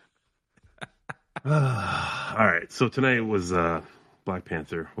 All right. So tonight was Black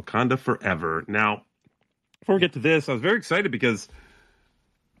Panther, Wakanda Forever. Now, before we get to this, I was very excited because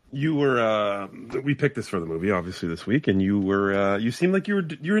you were. We picked this for the movie, obviously, this week, and you were. You seemed like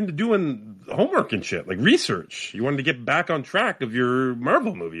you're into doing homework and shit, like research. You wanted to get back on track of your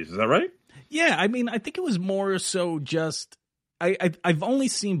Marvel movies. Is that right? Yeah, I mean, I think it was more so just. I've only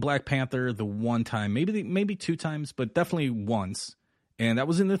seen Black Panther the one time, maybe 2 times, but definitely once, and that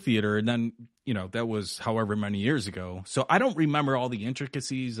was in the theater. And then that was however many years ago, so I don't remember all the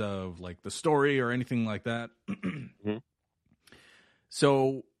intricacies of like the story or anything like that. Mm-hmm.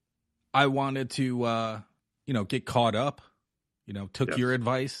 So I wanted to get caught up. Took your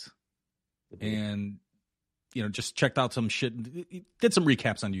advice, and just checked out some shit. Did some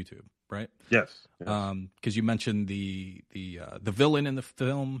recaps on YouTube. Right? Yes. Because you mentioned the villain in the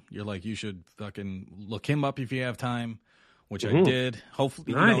film. You're like, you should fucking look him up if you have time, which I did.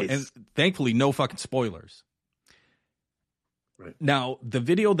 Hopefully, nice. And thankfully, no fucking spoilers. Right. Now, the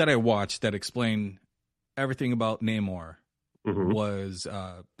video that I watched that explained everything about Namor was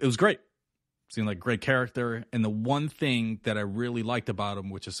it was great. Seemed like a great character, and the one thing that I really liked about him,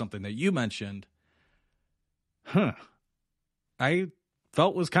 which is something that you mentioned, I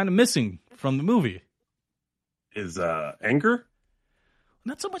felt was kind of missing from the movie. Is anger?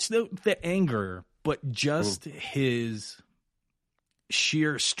 Not so much the anger, but just his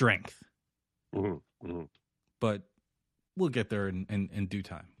sheer strength. But we'll get there in due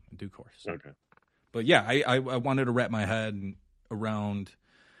time, in due course. Okay. But yeah, I wanted to wrap my head around,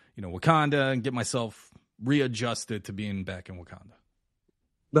 Wakanda and get myself readjusted to being back in Wakanda.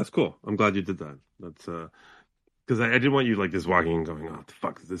 That's cool. I'm glad you did that. That's because I didn't want you like just walking and going, "Oh, what the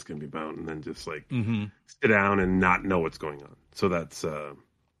fuck is this going to be about?" And then just like sit down and not know what's going on. So that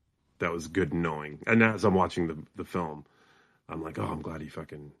was good knowing. And as I'm watching the film, I'm like, "Oh, I'm glad he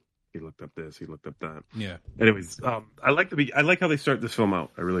looked up this, he looked up that." Yeah. Anyways, I like how they start this film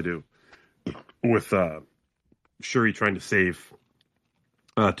out. I really do. With Shuri trying to save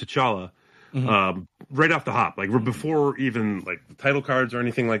T'Challa right off the hop, like before even like the title cards or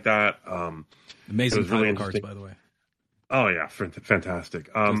anything like that. Amazing title cards, by the way. Oh yeah, fantastic.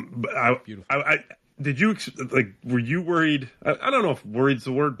 But I did you like? Were you worried? I don't know if "worried's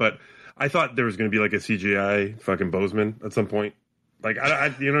the word, but I thought there was going to be like a CGI fucking Bozeman at some point. Like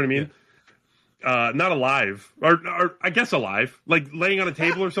I you know what I mean? Not alive, or I guess alive, like laying on a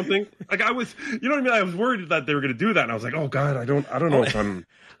table or something. Like I was, you know what I mean? I was worried that they were going to do that, and I was like, oh god, I don't know if I'm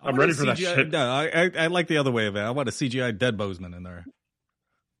ready for that shit. No, I like the other way of it. I want a CGI dead Bozeman in there.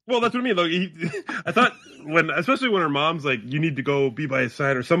 Well, that's what I mean. Like, I thought especially when her mom's like, "You need to go be by his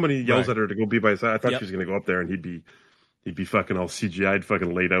side," or somebody yells at her to go be by his side. I thought she was going to go up there and he'd be fucking all CGI'd,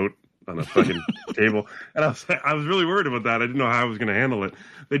 fucking laid out on a fucking table. And I was really worried about that. I didn't know how I was going to handle it.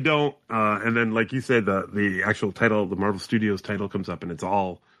 They don't. And then, like you said, the actual title, the Marvel Studios title comes up, and it's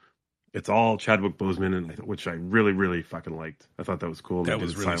all It's all Chadwick Boseman, and which I really, really fucking liked. I thought that was cool. That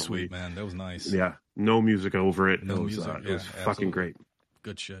was really sweet, man. That was nice. Yeah, no music over it. No music. It was fucking great.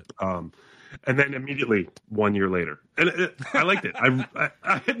 Good shit. And then immediately 1 year later, and I liked it.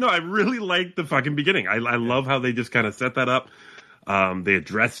 I really liked the fucking beginning. I love how they just kind of set that up. They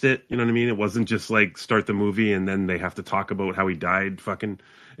addressed it. You know what I mean? It wasn't just like start the movie and then they have to talk about how he died. Fucking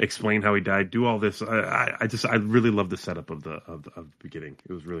explain how he died. Do all this. I really love the setup of the beginning.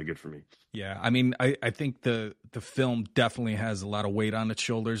 It was really good for me. Yeah, I mean, I think the film definitely has a lot of weight on its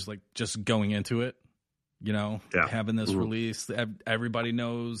shoulders. Like just going into it, you know, having this release, everybody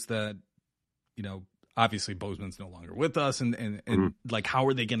knows that. You know, obviously Boseman's no longer with us, and like, how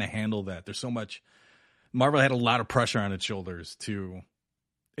are they going to handle that? There's so much. Marvel had a lot of pressure on its shoulders to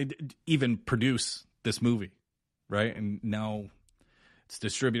even produce this movie, right? And now it's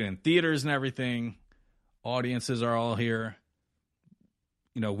distributed in theaters and everything. Audiences are all here.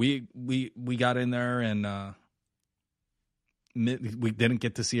 You know, we got in there and we didn't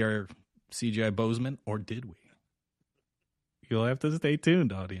get to see our CGI Boseman, or did we? You'll have to stay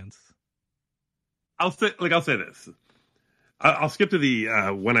tuned, audience. I'll say this. I'll skip to the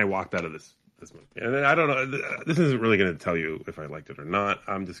when I walked out of this movie, and I don't know. This isn't really going to tell you if I liked it or not.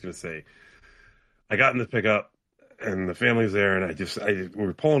 I'm just going to say I got in the pickup, and the family's there, and we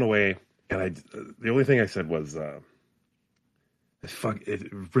were pulling away, and the only thing I said was,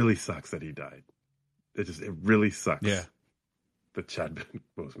 it really sucks that he died. It really sucks. Yeah, that Chadwick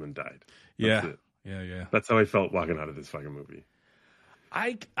Boseman died. That's yeah. That's how I felt walking out of this fucking movie.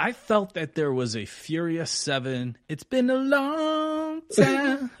 I felt that there was a Furious 7, it's been a long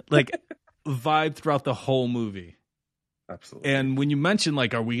time, like vibe throughout the whole movie. Absolutely. And when you mentioned,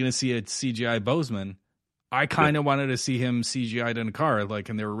 like, are we going to see a CGI Boseman? I kind of wanted to see him CGI'd in a car, like,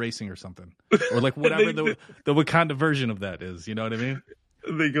 and they were racing or something. Or like whatever the Wakanda version of that is, you know what I mean?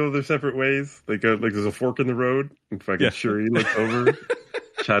 They go their separate ways. They go, like, there's a fork in the road, and fucking Shuri looks over.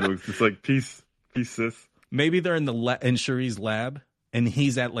 Chadwick's just like, peace, sis. Maybe they're in Shuri's lab, and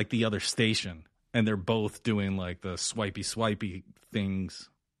he's at, like, the other station, and they're both doing, like, the swipey things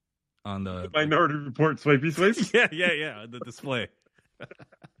on the Minority Report swipey swipes? yeah, the display.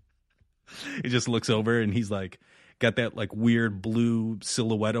 He just looks over, and he's, like, got that, like, weird blue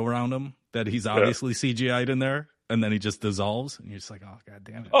silhouette around him that he's obviously CGI'd in there, and then he just dissolves, and you're just like, oh, God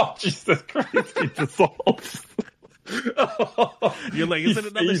damn it. Oh, Jesus Christ, he dissolves. You're like, is it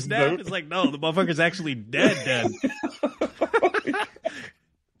another snap? It's like, no, the motherfucker's actually dead.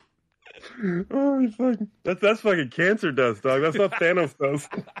 Oh, that's fucking cancer dust, dog. That's not Thanos dust.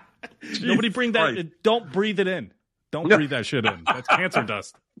 Nobody bring that. Don't breathe it in. Don't breathe that shit in. That's cancer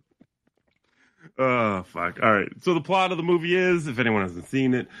dust. Oh, fuck. All right. So the plot of the movie is, if anyone hasn't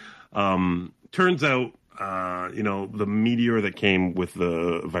seen it, turns out, the meteor that came with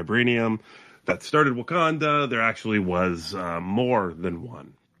the vibranium that started Wakanda, there actually was more than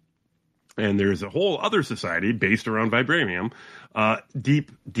one. And there's a whole other society based around vibranium,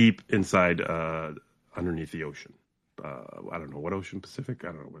 deep inside, underneath the ocean. I don't know what ocean, Pacific? I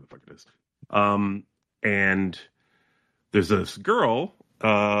don't know where the fuck it is. And there's this girl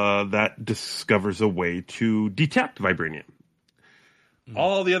that discovers a way to detect vibranium.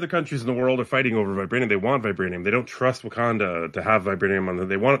 All the other countries in the world are fighting over vibranium. They want vibranium. They don't trust Wakanda to have vibranium on them.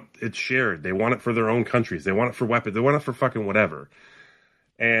 They want it shared. They want it for their own countries. They want it for weapons. They want it for fucking whatever.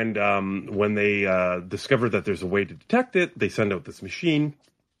 And when they discover that there's a way to detect it, they send out this machine,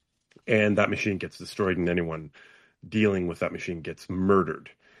 and that machine gets destroyed, and anyone dealing with that machine gets murdered.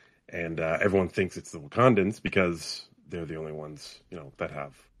 And everyone thinks it's the Wakandans because they're the only ones, that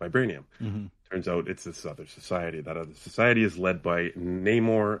have vibranium. Mm-hmm. Turns out it's this other society. That other society is led by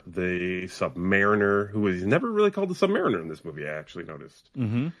Namor, the Submariner, who is never really called the Submariner in this movie, I actually noticed.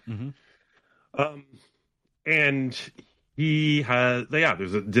 Mm-hmm. Mm-hmm. And he has,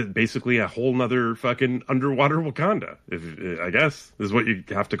 there's basically a whole nother fucking underwater Wakanda, I guess, is what you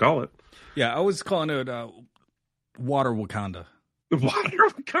have to call it. Yeah, I was calling it Water Wakanda. Water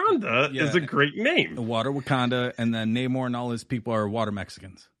Wakanda is a great name. Water Wakanda, and then Namor and all his people are water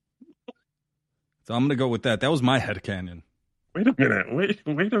Mexicans. So I'm going to go with that. That was my headcanon. Wait a minute.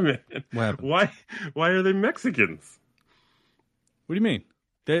 Wait a minute. What happened? Why are they Mexicans? What do you mean?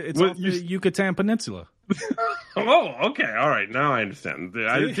 It's off the Yucatan Peninsula. Oh, okay. All right. Now I understand.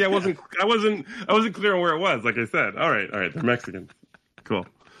 I wasn't clear on where it was. Like I said. All right. They're Mexican. Cool.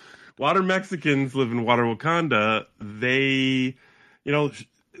 Water Mexicans live in Water Wakanda. They,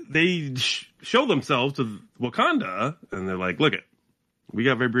 show themselves to Wakanda, and they're like, "Look it, we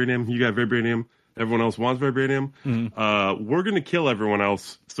got vibranium. You got vibranium. Everyone else wants vibranium. Mm-hmm. We're gonna kill everyone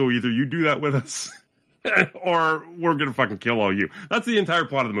else. So either you do that with us, or we're going to fucking kill all you. That's the entire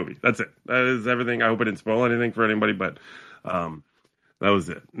plot of the movie. That's it. That is everything. I hope I didn't spoil anything for anybody, but that was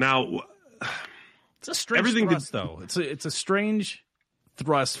it. Now, it's a strange thrust, though. It's a strange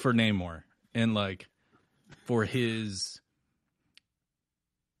thrust for Namor, and like for his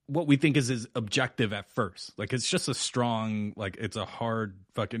what we think is his objective at first. Like it's just a strong, like it's a hard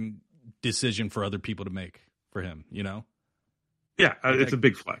fucking decision for other people to make for him. You know? Yeah, it's a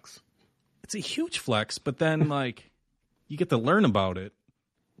big flex. It's a huge flex, but then like you get to learn about it,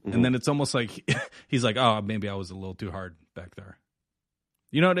 and then it's almost like he's like, oh, maybe I was a little too hard back there.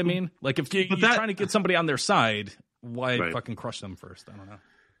 You know what I mean? Like if you're trying to get somebody on their side, why fucking crush them first? I don't know.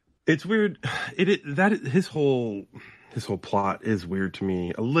 It's weird. His whole plot is weird to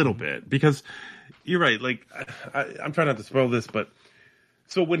me a little bit because you're right. Like I'm trying not to spoil this, but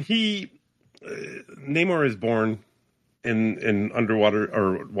so when Namor is born in underwater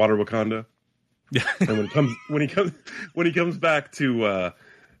or water Wakanda. Yeah. And when he comes back to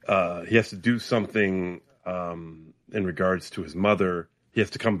he has to do something in regards to his mother. He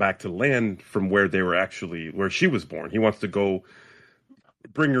has to come back to land from where she was born. He wants to go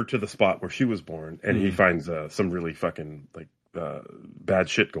bring her to the spot where she was born, and he finds some really fucking like bad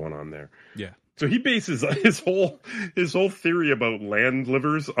shit going on there. Yeah. So he bases his whole theory about land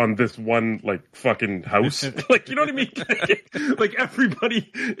livers on this one like fucking house. Like, you know what I mean? Like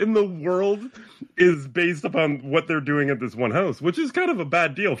everybody in the world is based upon what they're doing at this one house, which is kind of a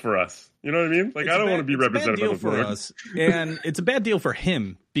bad deal for us. You know what I mean? Like I don't want to be represented by the world. Us, and it's a bad deal for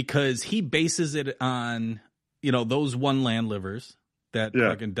him because he bases it on, you know, those one land livers that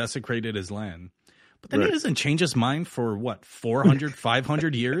fucking desecrated his land. But then he doesn't change his mind for what, 400,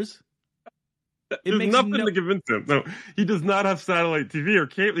 500 years? There's nothing to convince him. No, he does not have satellite TV or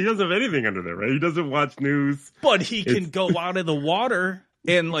cable. He doesn't have anything under there, right? He doesn't watch news. But he can go out of the water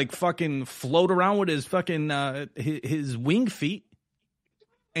and like fucking float around with his fucking his wing feet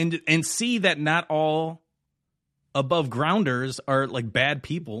and see that not all above grounders are like bad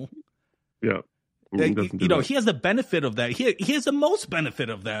people. Yeah. You know, he has the benefit of that. He has the most benefit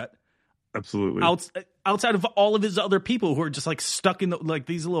of that. Absolutely. Outside of all of his other people who are just like stuck in like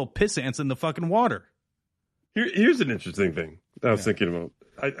these little piss ants in the fucking water. Here's an interesting thing that I was thinking about.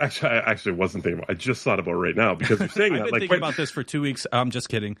 I actually wasn't thinking about. I just thought about it right now because you're saying I've been thinking about this for 2 weeks. I'm just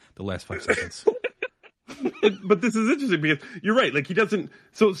kidding. The last 5 seconds. But this is interesting because you're right. Like he doesn't.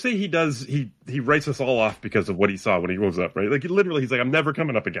 So say he does. He writes us all off because of what he saw when he rose up. Right. Like literally, he's like, I'm never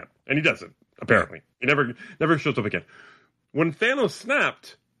coming up again, and he doesn't. Apparently, he never shows up again. When Thanos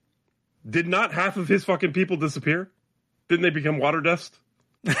snapped. Did not half of his fucking people disappear? Didn't they become water dust?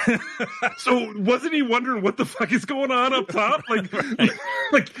 So wasn't he wondering what the fuck is going on up top? Like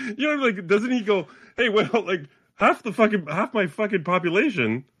you know, like doesn't he go, hey, well, like half my fucking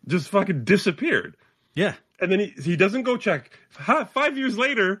population just fucking disappeared. Yeah. And then he doesn't go check. 5 years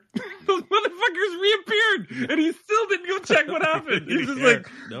later, those motherfuckers reappeared, and he still didn't go check what happened. He's just like,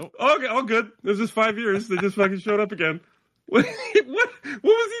 nope. Okay, all good. It was just 5 years. They just fucking showed up again. What was he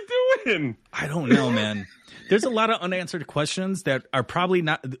doing? I don't know, man. There's a lot of unanswered questions that are probably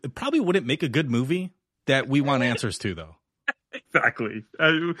wouldn't make a good movie that we want answers to, though. Exactly.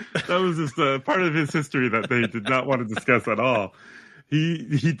 That was just part of his history that they did not want to discuss at all.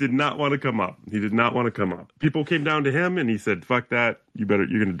 He did not want to come up. He did not want to come up. People came down to him and he said, fuck that. You're going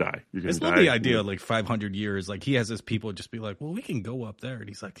to die. You're going to die. I love the idea of like 500 years. Like he has his people just be like, well, we can go up there. And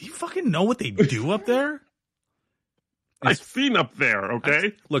he's like, do you fucking know what they do up there? I've seen up there,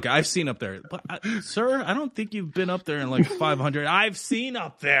 okay? I've seen up there. But, sir, I don't think you've been up there in like 500. I've seen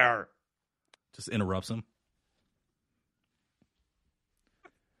up there. Just interrupts him.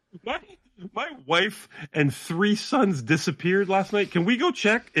 My wife and 3 sons disappeared last night. Can we go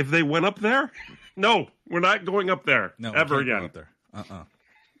check if they went up there? No, we're not going up there ever again. Go up there.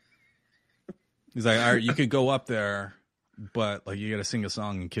 He's like, all right, you could go up there, but like you got to sing a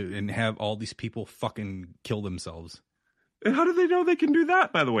song and have all these people fucking kill themselves. And how do they know they can do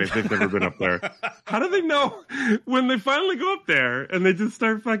that, by the way, if they've never been up there? How do they know when they finally go up there and they just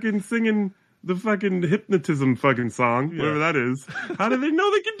start fucking singing the fucking hypnotism fucking song, whatever that is? How do they know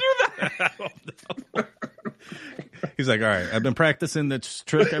they can do that? I don't know. He's like, all right, I've been practicing this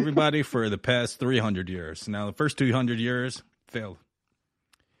trick, everybody, for the past 300 years. Now, the first 200 years, failed.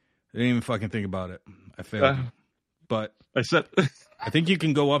 I didn't even fucking think about it. I failed. But I think you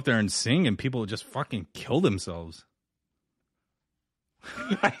can go up there and sing and people just fucking kill themselves.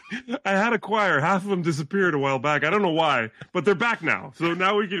 I had a choir. Half of them disappeared a while back. I don't know why, but they're back now. So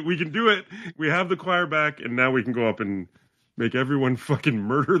now we can do it. We have the choir back, and now we can go up and make everyone fucking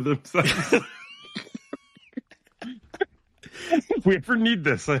murder themselves. If we ever need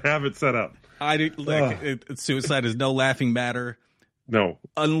this, I have it set up. Suicide is no laughing matter. No.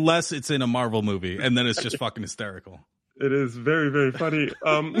 Unless it's in a Marvel movie, and then it's just fucking hysterical. It is very, very funny.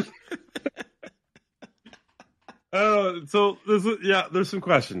 So there's some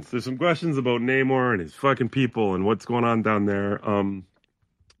questions. There's some questions about Namor and his fucking people and what's going on down there.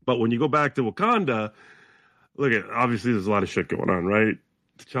 But when you go back to Wakanda, obviously there's a lot of shit going on, right?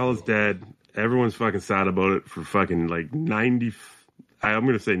 T'Challa's dead. Everyone's fucking sad about it for fucking like 90. I'm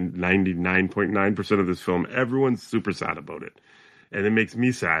going to say 99.9% of this film. Everyone's super sad about it. And it makes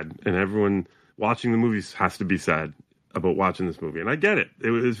me sad. And everyone watching the movies has to be sad about watching this movie. And I get it. It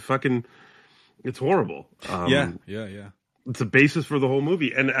was fucking, it's horrible. Yeah. It's a basis for the whole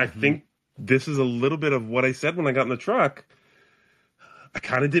movie. And I think this is a little bit of what I said when I got in the truck. I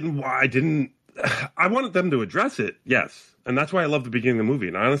wanted them to address it, yes. And that's why I love the beginning of the movie.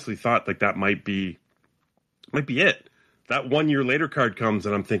 And I honestly thought like that might be it. That 1 year later card comes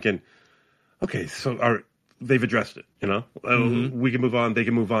and I'm thinking, okay, so they've addressed it, you know? We can move on, they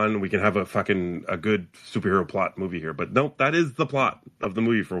can move on, we can have a good superhero plot movie here. But no, that is the plot of the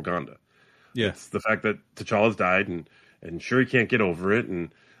movie for Wakanda. Yeah. It's the fact that T'Challa's died and Shuri can't get over it,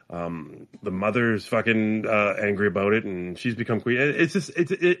 and the mother's fucking angry about it, and she's become queen. It's just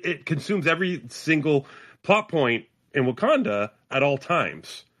it consumes every single plot point in Wakanda at all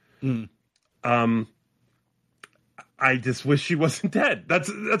times. I just wish he wasn't dead. That's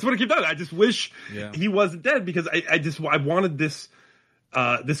what I keep doing. I just wish he wasn't dead because I wanted this.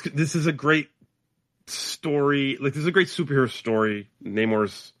 This is a great story. Like, this is a great superhero story.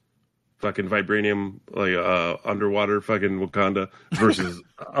 Namor's fucking vibranium, like underwater fucking Wakanda versus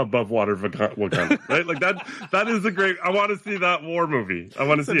above water Wakanda, right? Like that is a great. I want to see that war movie. I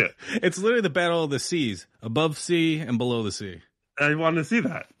want to see it. It's literally the battle of the seas, above sea and below the sea. I want to see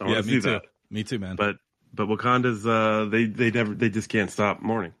that. I want to see that. Me too, man. But Wakanda's they just can't stop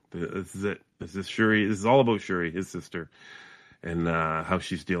mourning. This is it. This is Shuri. This is all about Shuri, his sister, and how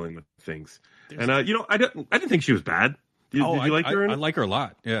she's dealing with things. And I didn't think she was bad. Did you like her? I like her a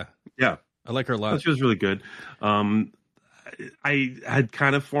lot. Yeah. I like her a lot. She was really good. I had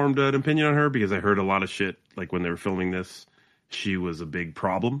kind of formed an opinion on her because I heard a lot of shit. Like when they were filming this, she was a big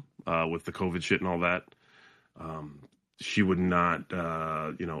problem with the COVID shit and all that. She would not,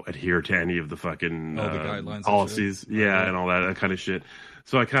 adhere to any of the fucking the guidelines policies, and all that kind of shit.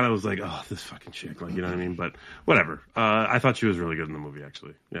 So I kind of was like, oh, this fucking chick, like, you know what I mean? But whatever. I thought she was really good in the movie,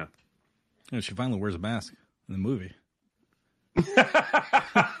 actually. Yeah. She finally wears a mask in the movie.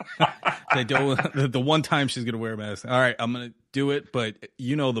 They don't. The one time she's gonna wear a mask. All right, I'm gonna do it, but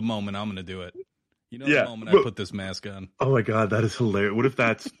the moment I'm gonna do it. The moment I put this mask on. Oh my god, that is hilarious. What if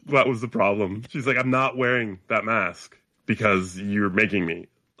that was the problem? She's like, I'm not wearing that mask because you're making me.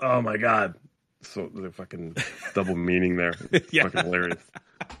 Oh my god. So the fucking double meaning there. It's fucking hilarious.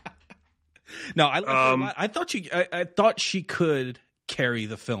 No, I thought she could carry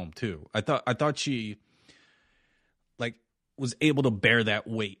the film too. I thought she was able to bear that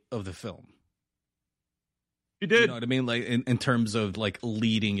weight of the film. She did. You know what I mean? Like in terms of like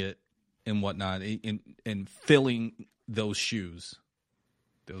leading it and whatnot, and filling those shoes,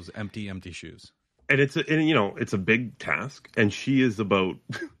 those empty shoes. And it's a big task, and she is about.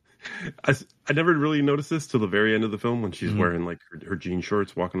 I never really noticed this till the very end of the film when she's wearing like her jean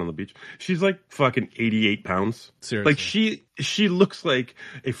shorts walking on the beach. She's like fucking 88 pounds. Seriously. Like she looks like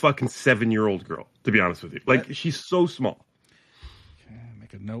a fucking 7-year-old girl, to be honest with you. Like she's so small. Okay,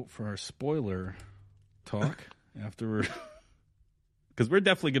 make a note for our spoiler talk after because we're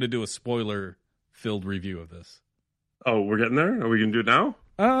definitely going to do a spoiler filled review of this. Oh, we're getting there? Are we going to do it now?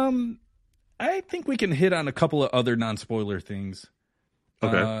 I think we can hit on a couple of other non-spoiler things.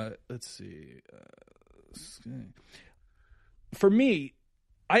 Okay. Let's see. For me,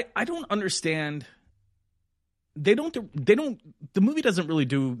 I don't understand. The movie doesn't really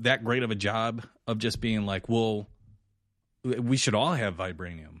do that great of a job of just being like, well, we should all have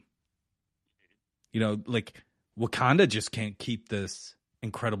vibranium. Like Wakanda just can't keep this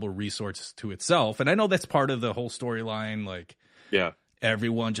incredible resource to itself. And I know that's part of the whole storyline. Like, yeah,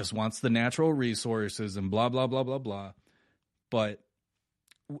 everyone just wants the natural resources and blah, blah, blah, blah, blah. But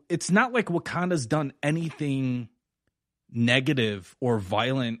it's not like Wakanda's done anything negative or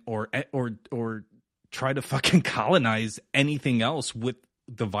violent or try to fucking colonize anything else with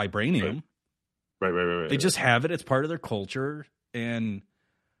the vibranium. Right. They just have it. It's part of their culture. And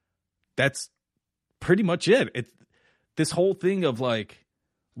that's pretty much it. This whole thing of like,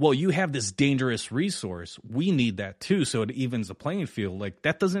 well, you have this dangerous resource. We need that too. So it evens the playing field. Like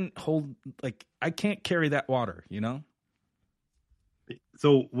that doesn't hold, like I can't carry that water,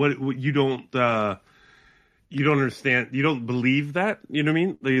 So what you don't you don't understand. You don't believe that. You know what I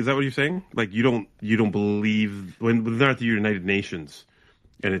mean? Like, is that what you're saying? Like you don't believe when they're at the United Nations,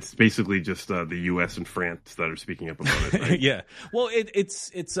 and it's basically just the U.S. and France that are speaking up about it. Right? Yeah. Well,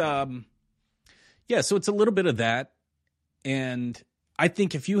 it's yeah. So it's a little bit of that, and I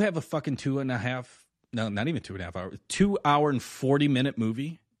think if you have a fucking 2.5, no, not even 2.5 hours, 2 hour and 40-minute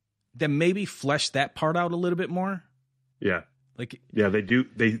movie, then maybe flesh that part out a little bit more. Yeah. Like, yeah, they do.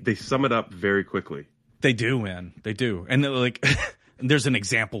 They sum it up very quickly. They do, man. They do. And like, there's an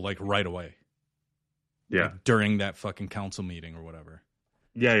example like right away. Yeah. Like, during that fucking council meeting or whatever.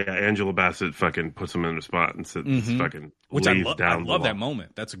 Yeah. Angela Bassett fucking puts him in the spot and says, fucking Which I down love that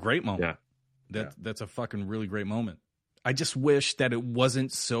moment. That's a great moment. Yeah. That's a fucking really great moment. I just wish that it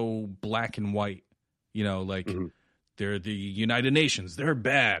wasn't so black and white. You know, like they're the United Nations. They're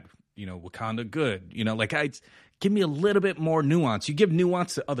bad. You know, Wakanda good. You know, like give me a little bit more nuance. You give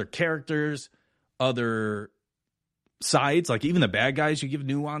nuance to other characters, other sides, like even the bad guys you give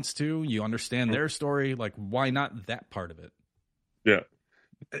nuance to. You understand their story. Like, why not that part of it? Yeah.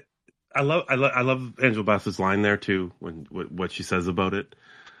 I love Angela Bassett's line there too, when what she says about it.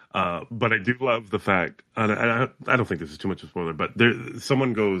 But I do love the fact, and I don't think this is too much of a spoiler, but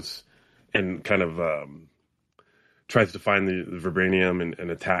someone goes and kind of tries to find the vibranium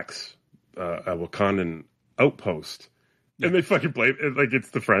and attacks a Wakandan outpost. Yeah. And they fucking blame it like it's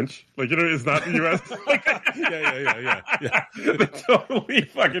the French. Like, you know, it's not the U.S. Yeah. They totally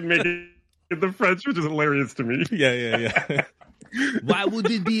fucking make it the French, which is hilarious to me. Yeah. Why would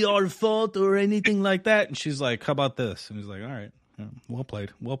it be our fault or anything like that? And she's like, how about this? And he's like, all right. Yeah, well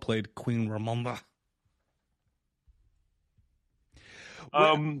played, Queen Ramonda.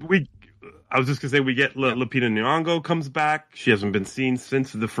 I was just gonna say we get Lupita Nyong'o comes back. She hasn't been seen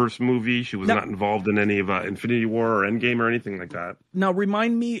since the first movie. She was not involved in any of Infinity War or Endgame or anything like that. Now,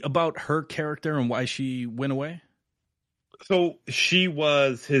 remind me about her character and why she went away. So she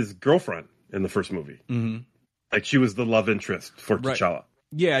was his girlfriend in the first movie. Mm-hmm. Like she was the love interest for T'Challa.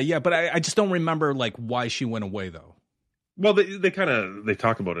 Yeah, but I just don't remember like why she went away though. Well, they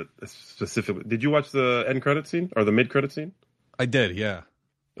talk about it specifically. Did you watch the end credit scene or the mid credit scene? I did, yeah.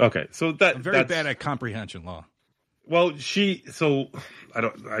 Okay, so I'm very bad at comprehension law. Well, I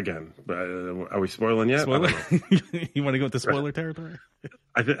don't. Again, are we spoiling yet? Spoiler? You want to go with the spoiler territory?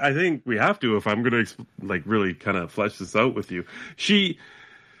 I think we have to if I'm going to like really kind of flesh this out with you.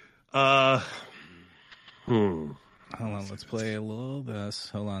 Hold on, let's play a little this.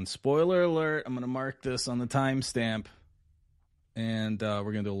 Hold on, spoiler alert. I'm going to mark this on the timestamp, and we're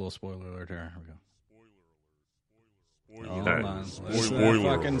going to do a little spoiler alert here. Here we go. Hold on.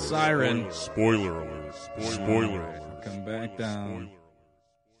 Spoiler. Fucking siren. Spoiler alert. Spoiler alert. Come back down.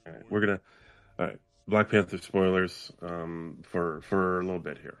 All right, all right. Black Panther spoilers for a little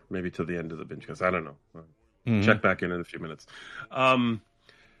bit here, maybe to the end of the binge, because I don't know. Check back in a few minutes.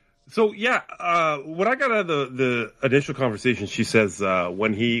 So yeah, what I got out of the initial conversation, she says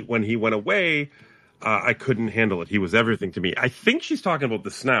when he went away, I couldn't handle it. He was everything to me. I think she's talking about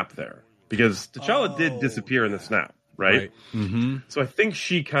the snap there, because T'Challa did disappear in the snap. Right? Mm-hmm. So I think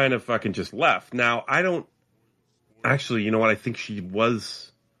she kind of fucking just left. Now, I don't... Actually, you know what? I think she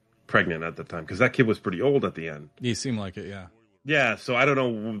was pregnant at the time, because that kid was pretty old at the end. You seem like it, yeah. Yeah, so I don't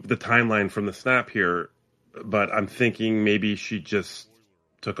know the timeline from the snap here, but I'm thinking maybe she just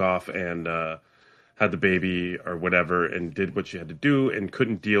took off and had the baby or whatever and did what she had to do and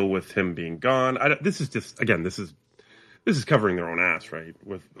couldn't deal with him being gone. This is just... Again, this is covering their own ass, right?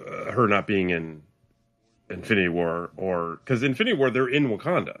 With her not being in Infinity War, or because Infinity War they're in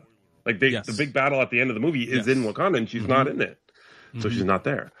Wakanda, like the big battle at the end of the movie is in Wakanda and she's not in it, so she's not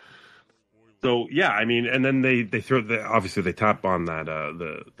there. So yeah, I mean, and then they throw obviously they tap on that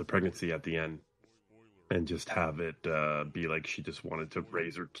the pregnancy at the end and just have it be like she just wanted to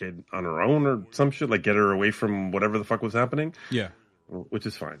raise her kid on her own or some shit, like get her away from whatever the fuck was happening. Yeah, which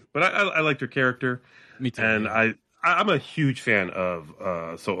is fine, but I liked her character. Me too. And I'm a huge fan of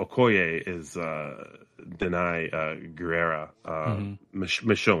so Okoye is Denai Guerrera,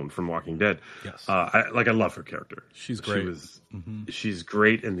 Michonne from Walking Dead. Yes, I love her character. She's great. She's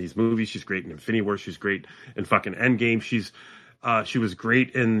great in these movies. She's great in Infinity War. She's great in fucking Endgame. She was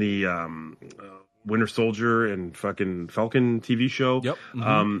great in the Winter Soldier and fucking Falcon TV show. Yep.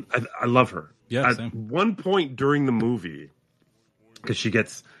 I love her. Yeah. At one point during the movie, because she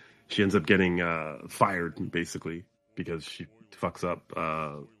ends up getting fired basically because she fucks up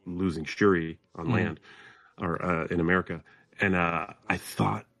losing Shuri on land or in America. And I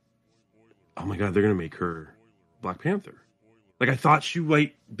thought, oh my God, they're going to make her Black Panther. Like I thought she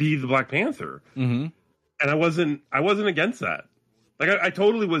might be the Black Panther. Mm-hmm. And I wasn't against that. Like I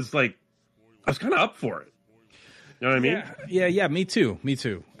totally was like, I was kind of up for it. You know what I mean? Yeah. Me too.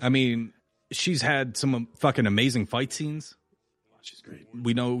 I mean, she's had some fucking amazing fight scenes. She's great.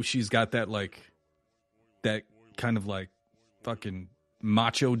 We know she's got that that kind of like fucking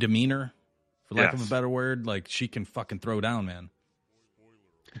macho demeanor, for lack of a better word. Like she can fucking throw down, man.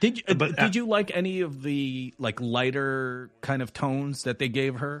 Did you like any of the like lighter kind of tones that they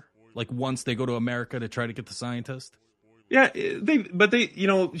gave her? Like once they go to America to try to get the scientist? Yeah,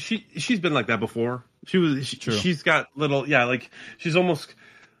 she's been like that before. She's got little, like she's almost.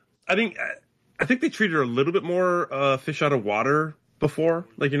 I think they treated her a little bit more fish out of water before,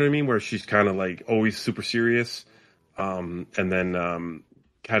 like, you know what I mean, where she's kind of like always super serious, and then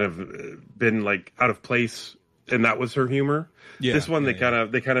kind of been like out of place, and that was her humor. Yeah, this one they kind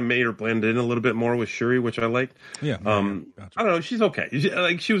of made her blend in a little bit more with Shuri, which I liked. Yeah, gotcha. I don't know, she's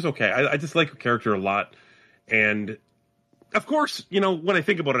okay. She was okay. I just like her character a lot, and of course, when I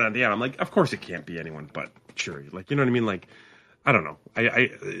think about it at the end, I'm like, of course it can't be anyone but Shuri. Like, you know what I mean? Like, I don't know.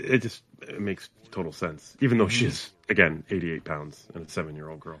 It makes total sense, even though she's, again, 88 pounds and a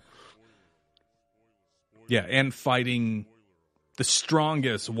 7-year-old girl. Yeah, and fighting the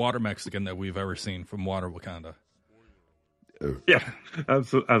strongest water Mexican that we've ever seen from Water Wakanda. Yeah,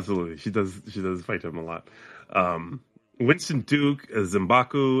 absolutely. She does fight him a lot. Winston Duke as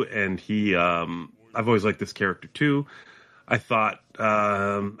M'Baku, and he, I've always liked this character too. I thought,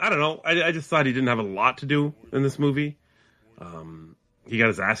 I don't know, I just thought he didn't have a lot to do in this movie. He got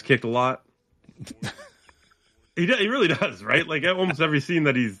his ass kicked a lot. He really does, right? Like almost every scene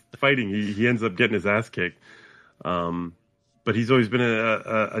that he's fighting, he ends up getting his ass kicked. But he's always been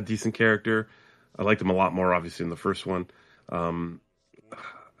a decent character. I liked him a lot more, obviously, in the first one.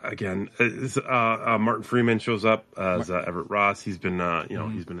 Again, Martin Freeman shows up as Everett Ross. He's been,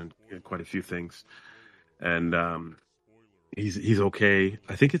 he's been in quite a few things, and he's okay.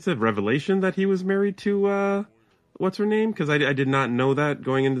 I think it's a revelation that he was married to what's her name? Because I did not know that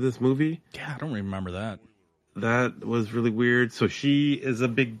going into this movie. Yeah, I don't remember that. That was really weird. So she is a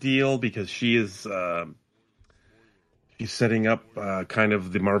big deal because she is she's setting up kind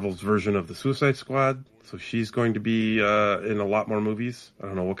of the Marvel's version of the Suicide Squad. So she's going to be in a lot more movies. I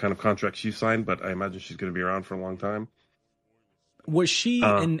don't know what kind of contract she signed, but I imagine she's going to be around for a long time. Was she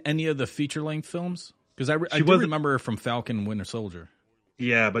in any of the feature-length films? Because I do remember her from Falcon and Winter Soldier.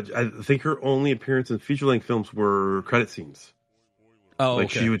 Yeah, but I think her only appearance in feature-length films were credit scenes. Oh,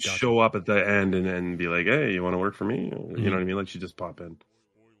 like she would show up at the end and be like, "Hey, you want to work for me?" You know what I mean? Like she'd just pop in.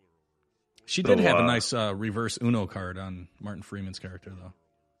 She did have a nice reverse Uno card on Martin Freeman's character, though.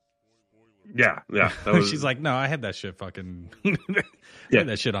 Yeah. She's like, "No, I had that shit fucking. I had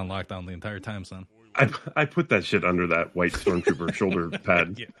that shit on lockdown the entire time, son." I put that shit under that white stormtrooper shoulder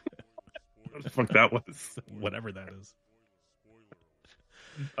pad. Yeah. What the fuck that was? Whatever that is.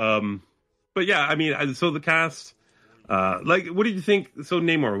 But yeah, I mean, so the cast. Like, what did you think? So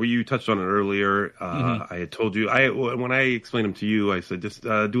Namor, you touched on it earlier. I had told you, when I explained him to you, I said just do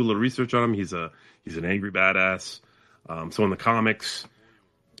a little research on him. He's an angry badass. So in the comics,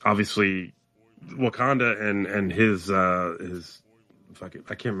 obviously, Wakanda and his fucking,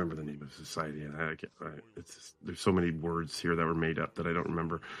 I can't remember the name of society. There's so many words here that were made up that I don't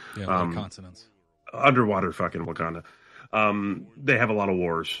remember. Yeah, consonants. Underwater fucking Wakanda. They have a lot of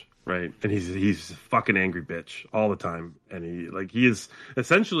wars. Right, and he's a fucking angry bitch all the time, and he is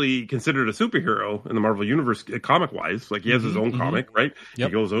essentially considered a superhero in the Marvel universe, comic wise. Like he has his own comic, right? Yep.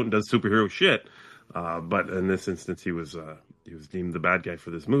 He goes out and does superhero shit. But in this instance, he was deemed the bad guy for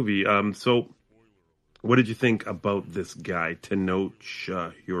this movie. So, what did you think about this guy, Tenoch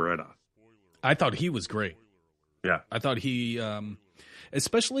Huerta? I thought he was great. Yeah, I thought he,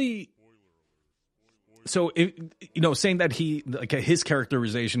 especially. So, saying that his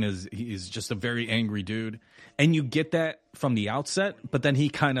characterization is he's just a very angry dude, and you get that from the outset, but then he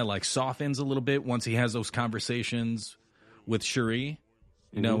kind of like softens a little bit once he has those conversations with Shuri,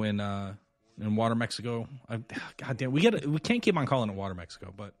 in Water Mexico. God damn, we can't keep on calling it Water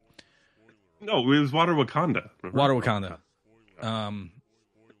Mexico, but no, it was Water Wakanda. Remember? Water Wakanda.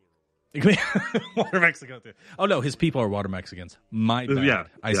 Water Mexico too. Oh no, his people are Water Mexicans. My bad. Yeah,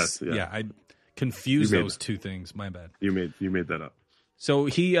 I confuse those two things. My bad. You made that up. So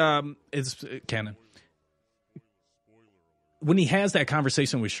he is canon. When he has that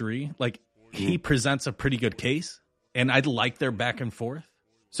conversation with Shuri, like he presents a pretty good case, and I like their back and forth.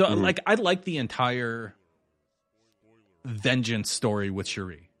 So I like the entire vengeance story with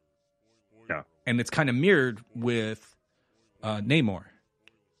Shuri. Yeah, and it's kind of mirrored with Namor,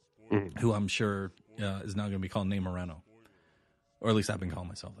 who I'm sure is now going to be called Namorano, or at least I've been calling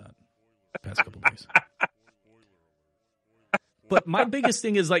myself that. Past couple days. But my biggest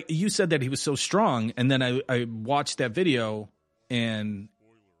thing is, like, you said that he was so strong, and then I watched that video, and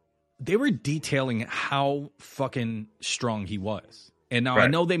they were detailing how fucking strong he was. And now I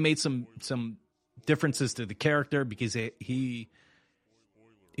know they made some differences to the character because he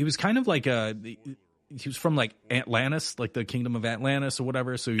was kind of like he was from like Atlantis, like the Kingdom of Atlantis or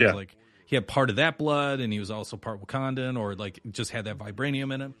whatever. So he was like, he had part of that blood, and he was also part Wakandan, or like just had that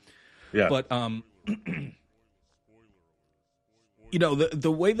vibranium in him. Yeah. But you know,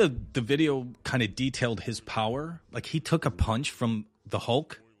 the way the video kind of detailed his power, like he took a punch from the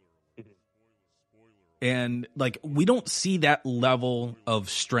Hulk. And like, we don't see that level of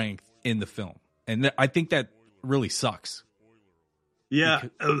strength in the film. And I think that really sucks. Yeah,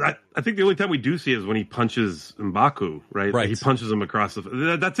 I think the only time we do see it is when he punches M'Baku, right? Like he punches him across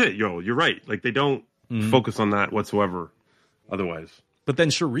the... That's it, you're right. Like, they don't focus on that whatsoever otherwise. But then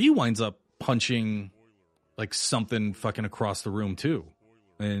Cherie winds up punching, like, something fucking across the room, too.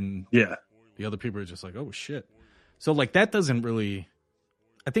 And the other people are just like, oh, shit. So, like, that doesn't really...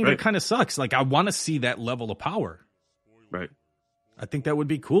 I think that kind of sucks. Like, I want to see that level of power. Right. I think that would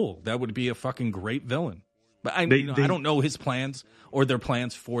be cool. That would be a fucking great villain. But I don't know his plans or their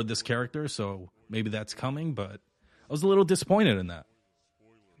plans for this character, so maybe that's coming. But I was a little disappointed in that.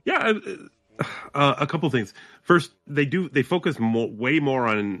 Yeah, a couple things. First, they focus way more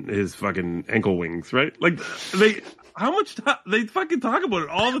on his fucking ankle wings, right? Like they fucking talk about it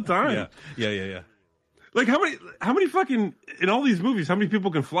all the time. Yeah. Like how many fucking in all these movies? How many people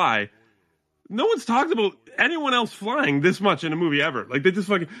can fly? No one's talked about anyone else flying this much in a movie ever. Like, they just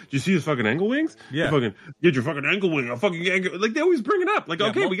fucking... Do you see his fucking ankle wings? Yeah. Fucking, get your fucking ankle wing. Like, they always bring it up. Like,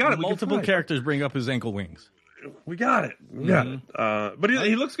 okay, we got it. Multiple characters bring up his ankle wings. We got it. But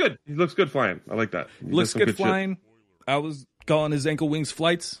he looks good. He looks good flying. I like that. He looks good flying. Shit. I was calling his ankle wings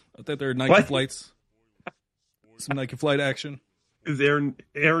flights. I thought they were Nike flights. Some Nike flight action. Is Air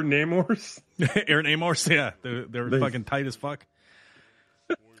Namors? Air Namors, yeah. They're fucking tight as fuck.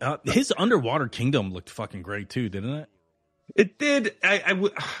 His Underwater Kingdom looked fucking great too, didn't it? It did.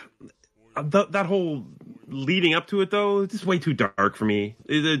 That whole leading up to it though, it's just way too dark for me.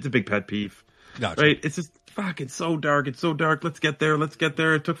 It's a big pet peeve. Gotcha. Right? It's just it's so dark. It's so dark. Let's get there.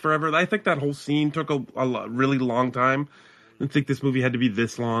 It took forever. I think that whole scene took a really long time. I didn't think this movie had to be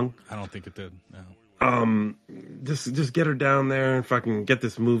this long. I don't think it did. No. Just get her down there and fucking get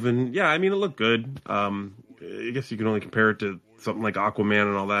this moving. Yeah, I mean, it looked good. I guess you can only compare it to something like Aquaman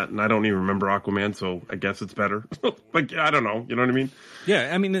and all that, and I don't even remember Aquaman, so I guess it's better. Like, I don't know, you know what I mean?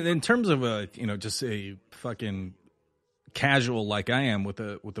 Yeah, I mean, in terms of just a fucking casual like I am with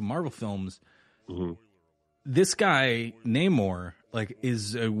the Marvel films, this guy Namor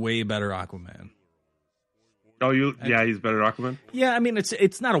is a way better Aquaman. Oh, he's better Aquaman? Yeah, I mean,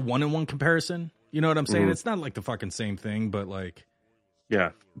 it's not a 1-on-1 comparison. You know what I'm saying? It's not like the fucking same thing, but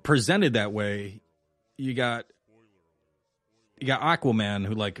presented that way, you got Aquaman,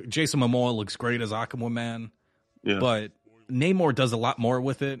 who like Jason Momoa looks great as Aquaman, but Namor does a lot more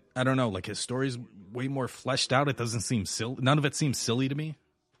with it. I don't know, like his story's way more fleshed out. It doesn't seem silly. None of it seems silly to me.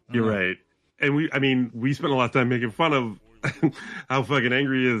 You're right. And we spent a lot of time making fun of how fucking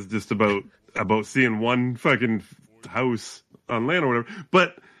angry he is just about seeing one fucking house on land or whatever.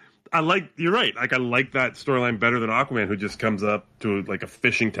 But you're right. Like, I like that storyline better than Aquaman, who just comes up to like a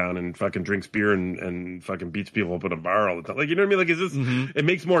fishing town and fucking drinks beer and fucking beats people up at a bar all the time. Like, you know what I mean? Like, it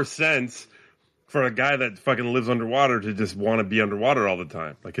makes more sense for a guy that fucking lives underwater to just want to be underwater all the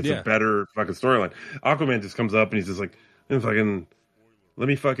time. Like, it's a better fucking storyline. Aquaman just comes up and he's just like, let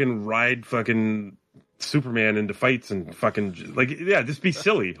me fucking ride fucking Superman into fights and fucking just be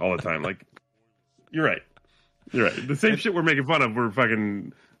silly all the time. Like, you're right. The same shit we're making fun of, we're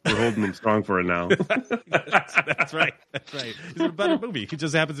holding him strong for it now. That's right. He's in a better movie. He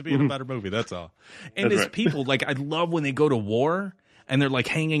just happens to be in a better movie. That's all. And his people, like, I love when they go to war and they're like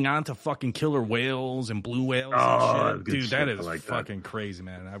hanging on to fucking killer whales and blue whales and shit. Dude, that is fucking crazy,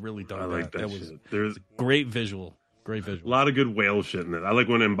 man. I really dug that. Like that was a great visual. Great visual. A lot of good whale shit in it. I like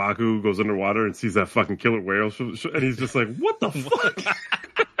when M'Baku goes underwater and sees that fucking killer whale and he's just like, what the fuck?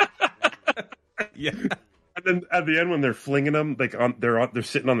 Yeah. And then at the end, when they're flinging them, like they're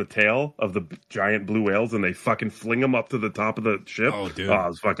sitting on the tail of the giant blue whales, and they fucking fling them up to the top of the ship. Oh, dude, it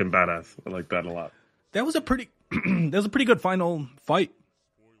was fucking badass. I like that a lot. That was a pretty good final fight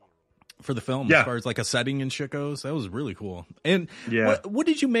for the film, as far as like a setting and shit goes. That was really cool. And what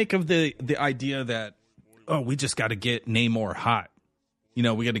did you make of the idea that we just got to get Namor hot? You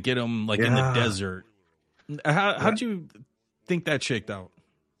know, we got to get him like in the desert. How'd you think that shaked out?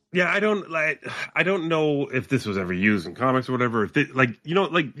 Yeah, I don't know if this was ever used in comics or whatever. If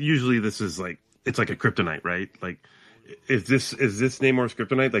usually this is like, it's like a kryptonite, right? Like, is this Namor's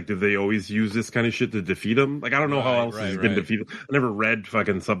kryptonite? Like, did they always use this kind of shit to defeat him? Like, I don't know how else he's been defeated. I never read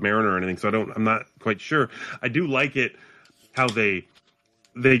fucking Submariner or anything, so I'm not quite sure. I do like it how they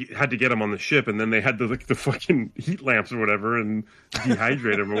had to get him on the ship, and then they had the fucking heat lamps or whatever and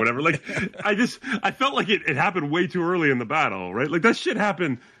dehydrate him or whatever. Like, I felt like it happened way too early in the battle, right? Like, that shit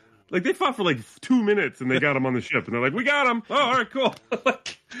happened. Like, they fought for like 2 minutes and they got him on the ship, and they're like, "We got him! Oh, all right, cool."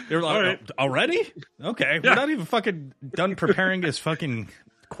 They were like, all right. Already? Okay, we're not even fucking done preparing his fucking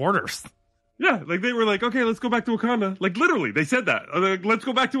quarters. Yeah, like they were like, "Okay, let's go back to Wakanda." Like, literally, they said that. Like, let's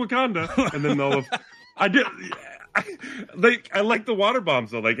go back to Wakanda, and then I like the water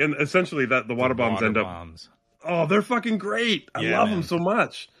bombs though. Like, and essentially that the water bombs end up. Oh, they're fucking great. I love them so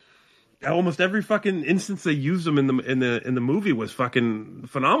much. Almost every fucking instance they used them in the movie was fucking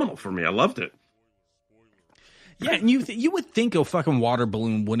phenomenal for me. I loved it. Yeah, and you would think a fucking water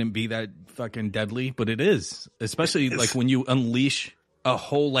balloon wouldn't be that fucking deadly, but it is. Especially like when you unleash a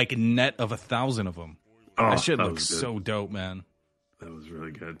whole like net of 1,000 of them. That shit looks so dope, man. That was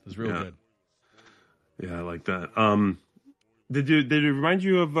really good. It was real good. Yeah, I like that. Did it remind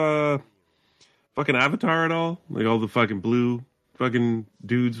you of fucking Avatar at all? Like all the fucking blue fucking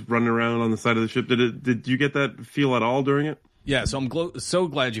dudes running around on the side of the ship. Did you get that feel at all during it? Yeah, so I'm so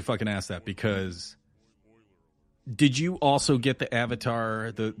glad you fucking asked that, because did you also get the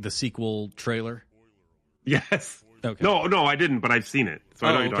Avatar the sequel trailer? Yes. Okay. No, I didn't, but I've seen it. So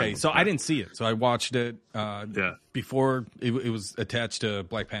I know you're okay. So I didn't see it. So I watched it before it was attached to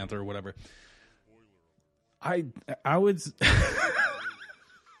Black Panther or whatever. I was.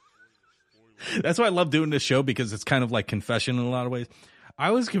 That's why I love doing this show, because it's kind of like confession in a lot of ways. I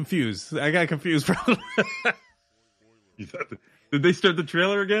was confused. I got confused. Did they start the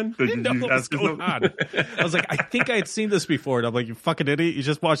trailer again? I didn't know what was going on. I was like, I think I had seen this before. And I'm like, you fucking idiot. You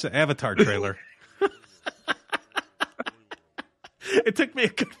just watched the Avatar trailer. It took me a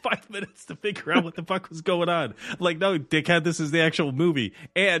good 5 minutes to figure out what the fuck was going on. I'm like, no, dickhead, this is the actual movie.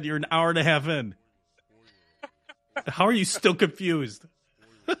 And you're an hour and a half in. How are you still confused?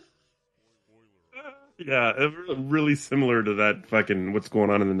 Yeah, really similar to that fucking what's going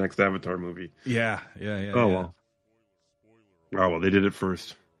on in the next Avatar movie. Yeah. Well. Oh, well, they did it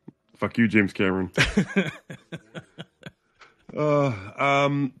first. Fuck you, James Cameron.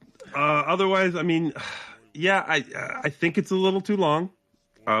 Otherwise, I mean, yeah, I think it's a little too long.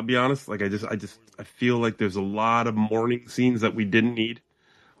 I'll be honest. Like, I feel like there's a lot of morning scenes that we didn't need.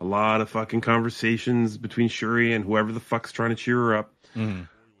 A lot of fucking conversations between Shuri and whoever the fuck's trying to cheer her up.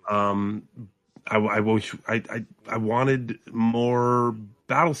 Mm-hmm. I wish I wanted more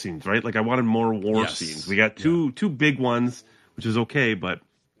battle scenes, right? Like, I wanted more war scenes. We got two big ones, which is okay, but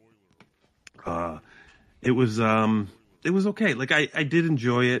it was okay. Like, I did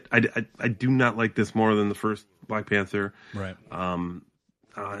enjoy it. I do not like this more than the first Black Panther, right? And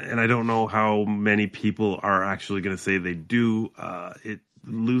I don't know how many people are actually going to say they do.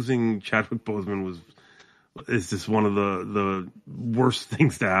 Losing Chadwick Boseman is just one of the worst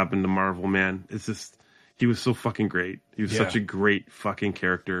things to happen to Marvel, man. It's just, he was so fucking great. He was such a great fucking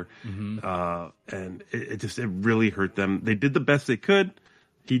character. Mm-hmm. And it really hurt them. They did the best they could.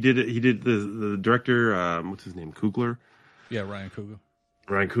 He did it. He did the director, what's his name? Coogler. Yeah. Ryan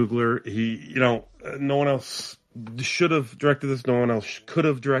Coogler. He, no one else should have directed this. No one else could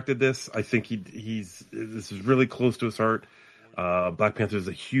have directed this. I think this is really close to his heart. Black Panther is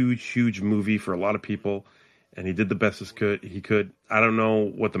a huge movie for a lot of people, and he did the best he could. I don't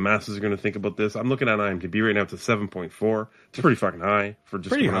know what the masses are going to think about this. I'm looking at IMDb right now. It's a 7.4. It's pretty fucking high for just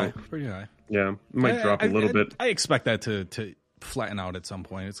pretty high. Yeah, it might drop a little bit. I expect that to flatten out at some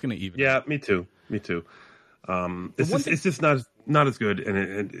point. It's going to even. Yeah, me too. It's just not as good,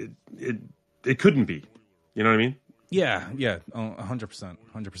 and it couldn't be. You know what I mean? Yeah, 100%.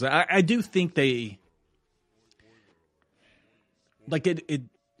 I do think they. Like, it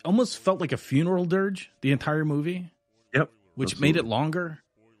almost felt like a funeral dirge, the entire movie. Yep. Which made it longer.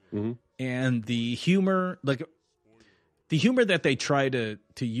 Mm-hmm. And the humor that they try to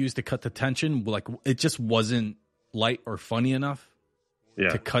use to cut the tension, like, it just wasn't light or funny enough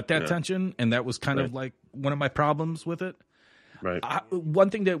to cut that tension. And that was kind of like one of my problems with it. Right.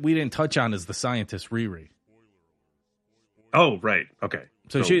 One thing that we didn't touch on is the scientist Riri. Oh, right. Okay.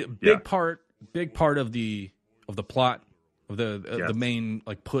 So she big part of the plot. The main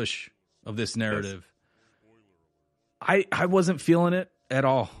like push of this narrative. Yes. I wasn't feeling it at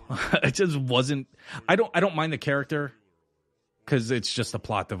all. It just wasn't. I don't mind the character because it's just a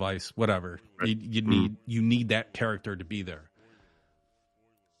plot device. Whatever. Right. You need that character to be there.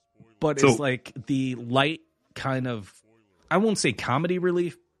 But it's like the light kind of, I won't say comedy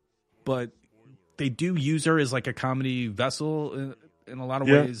relief, but they do use her as like a comedy vessel in a lot of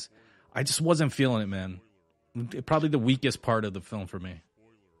ways. I just wasn't feeling it, man. Probably the weakest part of the film for me.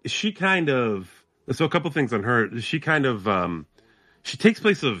 She kind of, so a couple things on her. She kind of, she takes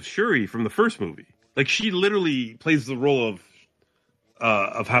place of Shuri from the first movie. Like she literally plays the role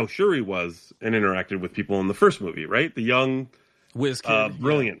of how Shuri was and interacted with people in the first movie, right? The young, whiz kid,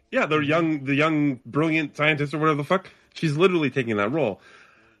 brilliant, the young, brilliant scientist or whatever the fuck. She's literally taking that role.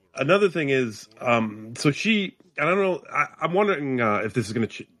 Another thing is, so she, I don't know, I'm wondering if this is going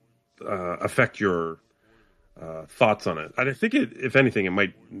to affect your thoughts on it. I think, if anything, it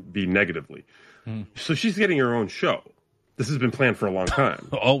might be negatively. So she's getting her own show. This has been planned for a long time.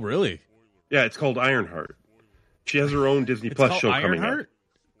 Oh, really? Yeah, it's called Ironheart. She has her own Disney Plus show coming out.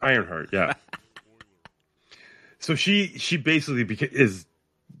 Ironheart, yeah. So she basically is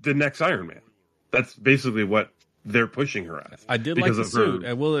the next Iron Man. That's basically what they're pushing her as. I did like the suit.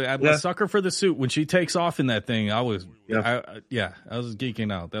 I will sucker for the suit. When she takes off in that thing, I was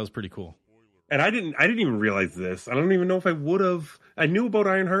geeking out. That was pretty cool. And I didn't even realize this. I don't even know if I would have. I knew about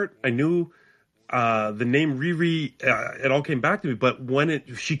Ironheart. I knew the name Riri. It all came back to me. But when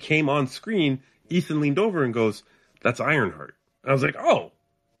she came on screen, Ethan leaned over and goes, "That's Ironheart." And I was like, "Oh,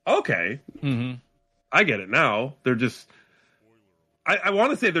 okay, I get it now." They're just. I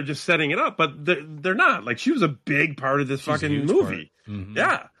want to say they're just setting it up, but they're not. Like, she was a big part of this fucking movie.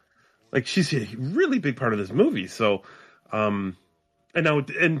 Yeah. Like, she's a really big part of this movie. So, and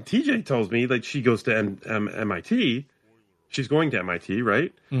TJ tells me, like, she goes to MIT. She's going to MIT,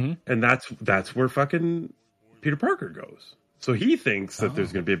 right? And that's where fucking Peter Parker goes. So he thinks that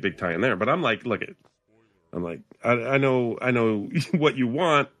there's going to be a big tie in there. But I'm like, I know what you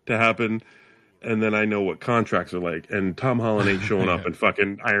want to happen. And then I know what contracts are like, and Tom Holland ain't showing up in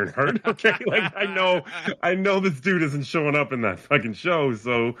fucking Ironheart. Okay, like I know this dude isn't showing up in that fucking show,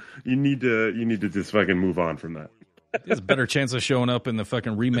 so you need to just fucking move on from that. There's a better chance of showing up in the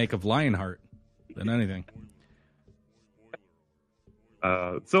fucking remake of Lionheart than anything.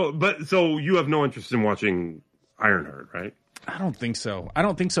 So you have no interest in watching Ironheart, right? I don't think so.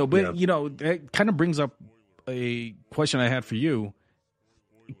 But that kind of brings up a question I had for you.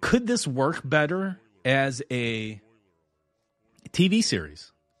 Could this work better as a TV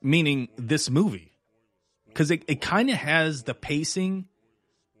series? Meaning this movie? Because it kind of has the pacing,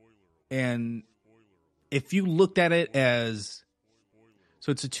 and if you looked at it as,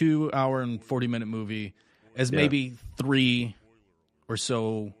 so it's a 2 hour and 40-minute movie, as maybe 3 or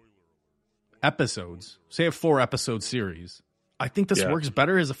so episodes, say a 4-episode series, I think this works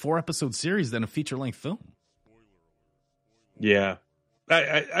better as a 4-episode series than a feature-length film. Yeah.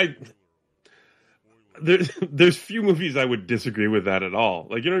 There's few movies I would disagree with that at all.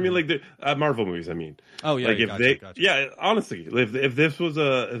 Like, you know what I mean? Like the Marvel movies, I mean. Oh yeah, like gotcha. Honestly, if this was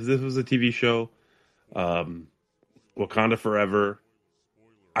a TV show, Wakanda Forever,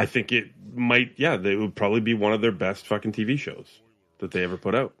 I think it might. Yeah, they would probably be one of their best fucking TV shows that they ever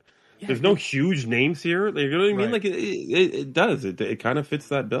put out. Yeah, there's no huge names here. You know what I mean? Like it does. It kind of fits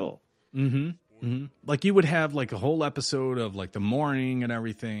that bill. Like you would have like a whole episode of like the morning and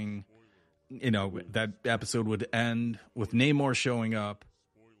everything. You know, that episode would end with Namor showing up.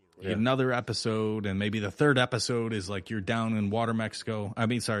 Another episode, and maybe the third episode is like you're down in water Mexico.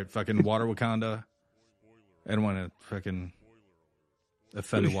 Fucking water Wakanda. I don't want to fucking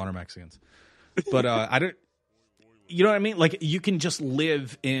offend the water Mexicans. But I don't. You know what I mean? Like you can just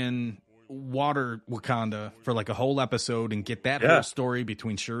live in water Wakanda for like a whole episode and get that whole story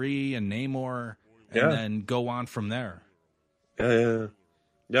between Shuri and Namor, and then go on from there. Yeah.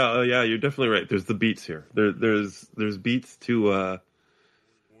 You're definitely right. There's the beats here. There's beats to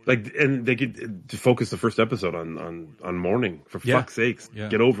like, and they could to focus the first episode on mourning, for fuck's sakes.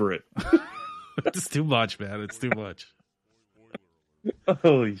 Get over it. It's too much, man. It's too much.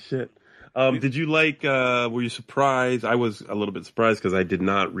 Holy shit. Did you like, were you surprised? I was a little bit surprised because I did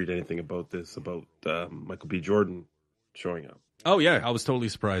not read anything about Michael B. Jordan showing up. Oh, yeah. I was totally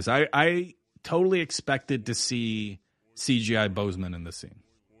surprised. I totally expected to see CGI Boseman in this scene.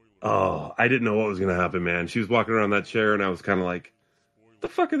 Oh, I didn't know what was going to happen, man. She was walking around that chair, and I was kind of like, the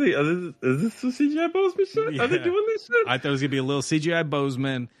fuck are they? Is this the CGI Boseman shit? Yeah. Are they doing this shit? I thought it was going to be a little CGI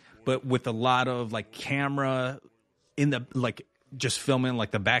Boseman, but with a lot of, like, camera in the, like, just filming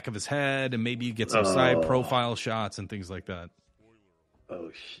like the back of his head, and maybe you get some side profile shots and things like that. Oh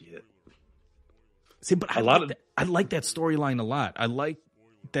shit! See, but I like that storyline a lot. I like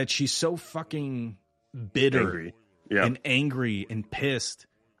that she's so fucking bitter and angry and pissed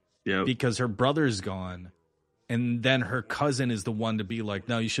because her brother's gone, and then her cousin is the one to be like,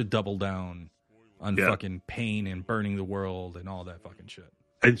 no, you should double down on fucking pain and burning the world and all that fucking shit.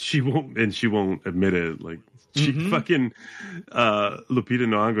 And she won't admit it. Like she fucking Lupita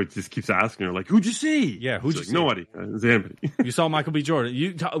Nyong'o just keeps asking her, like, "Who'd you see?" Yeah, who'd you like, see? Nobody. It's anybody. You saw Michael B. Jordan.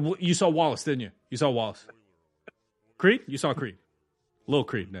 You saw Wallace, didn't you? You saw Wallace. Creed? You saw Creed. Lil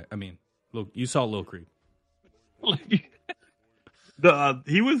Creed. I mean, you saw Lil Creed.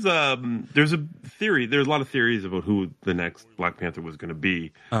 He was there's a theory. There's a lot of theories about who the next Black Panther was going to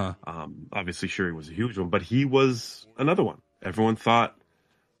be. Obviously, Shuri was a huge one, but he was another one. Everyone thought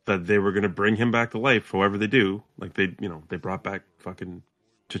that they were going to bring him back to life, however they do. Like they brought back fucking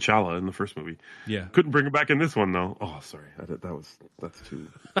T'Challa in the first movie. Yeah, couldn't bring him back in this one though. Oh, sorry, that's too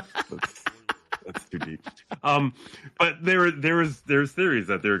too deep. But there's theories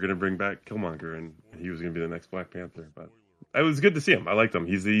that they were going to bring back Killmonger and he was going to be the next Black Panther. But it was good to see him. I liked him.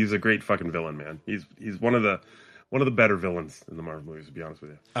 He's a great fucking villain, man. He's one of the better villains in the Marvel movies, to be honest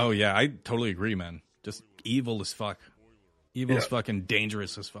with you. Oh yeah, I totally agree, man. Just evil as fuck. Evil as fucking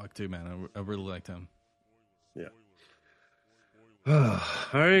dangerous as fuck too, man. I really liked him. Yeah. All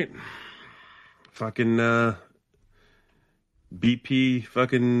right. Fucking BP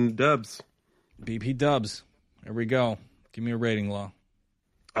fucking dubs. BP dubs. There we go. Give me a rating, Law.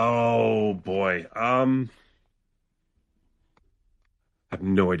 Oh boy. I have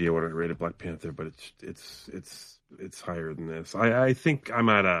no idea what I rated Black Panther, but it's higher than this. I think I'm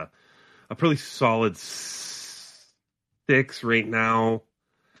at a pretty solid 6 right now.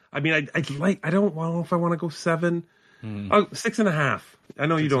 I mean, I don't know if I want to go 7. 6.5. I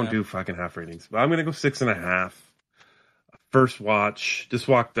know you don't do fucking half ratings, but I'm gonna go 6.5. First watch, just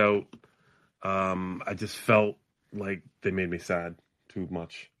walked out. I just felt like they made me sad too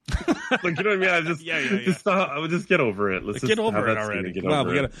much. Like, you know what I mean? I just just I would just get over it. Let's just get over it already. Wow,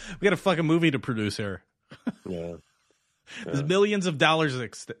 we got a fucking movie to produce here. Yeah. There's millions of dollars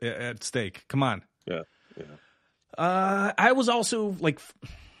at stake. Come on. Yeah. I was also like,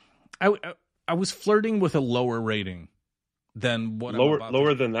 I was flirting with a lower rating than what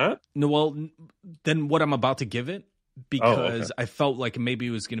lower than that. No, well, than what I'm about to give it because I felt like maybe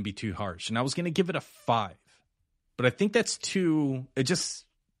it was going to be too harsh, and I was going to give it a 5, but I think that's too. It just.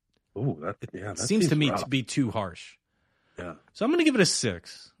 Oh, that seems to me rough. to be too harsh. Yeah. So I'm going to give it a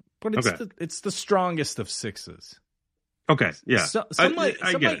 6, but it's the strongest of 6s. Okay. Yeah. Some might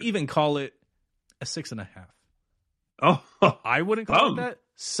even call it a 6.5. Oh, I wouldn't call it that.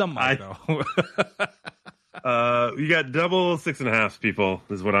 Some might though. You got double 6.5 people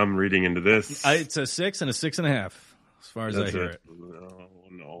is what I'm reading into this. It's a 6 and a 6.5 as far as I hear it.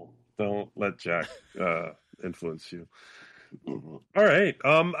 No, don't let Jack influence you. All right.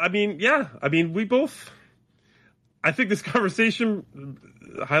 I mean, we both. I think this conversation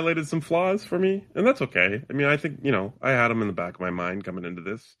highlighted some flaws for me, and that's okay. I mean, I think I had them in the back of my mind coming into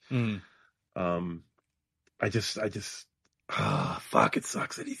this. I just, fuck! It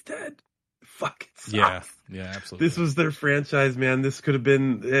sucks that he's dead. Fuck, it sucks. Yeah, absolutely. This was their franchise, man. This could have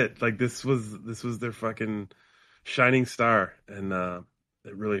been it. Like this was their fucking shining star, and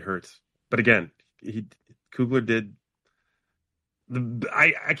it really hurts. But again, Coogler did.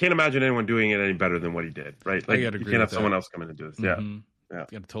 I can't imagine anyone doing it any better than what he did, right? Like you can't have someone else come in and do this. Mm-hmm. Yeah. I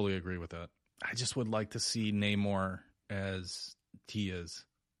gotta totally agree with that. I just would like to see Namor as he is,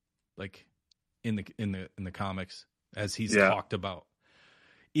 like in the comics as he's talked about.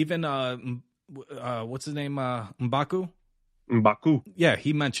 Even what's his name? M'Baku. Yeah,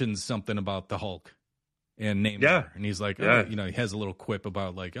 he mentions something about the Hulk and Namor, and he's like, he has a little quip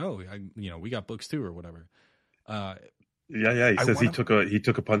about like, we got books too or whatever. He says he took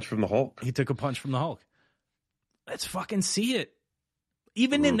a punch from the Hulk. He took a punch from the Hulk. Let's fucking see it.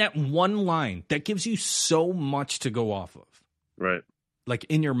 Even in that one line, that gives you so much to go off of. Right. Like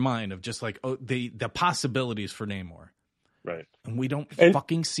in your mind of just like the possibilities for Namor. Right. And we don't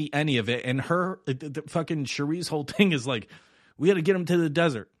fucking see any of it. And the fucking Cherie's whole thing is like, we got to get him to the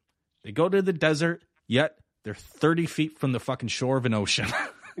desert. They go to the desert, yet they're 30 feet from the fucking shore of an ocean.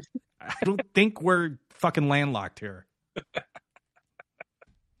 I don't think we're fucking landlocked here.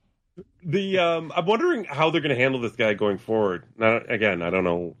 I'm wondering how they're going to handle this guy going forward. Now, again, I don't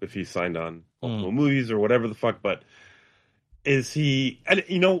know if he's signed on multiple movies or whatever the fuck, but is he? And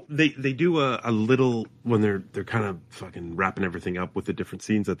they do a little when they're kind of fucking wrapping everything up with the different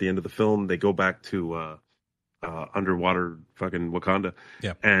scenes at the end of the film. They go back to underwater fucking Wakanda,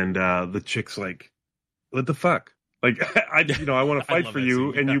 and the chick's like, "What the fuck?" Like I want to fight for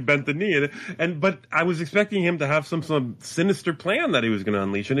you, and you bent the knee, but I was expecting him to have some sinister plan that he was going to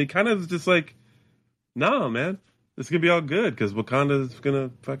unleash, and he kind of just like, "No, man, this is gonna be all good because Wakanda's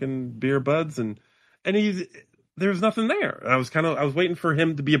gonna fucking be our buds," and there's nothing there. And I was waiting for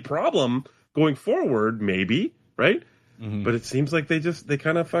him to be a problem going forward, maybe, right? But it seems like they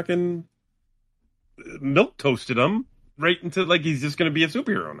kind of fucking milk toasted him right into like he's just going to be a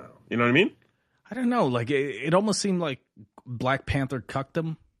superhero now. You know what I mean? I don't know. Like it almost seemed like Black Panther cucked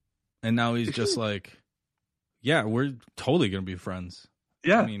him, and now he's just like, yeah, we're totally going to be friends.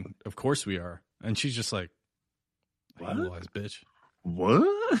 Yeah. I mean, of course we are. And she's just like, what? Wise bitch.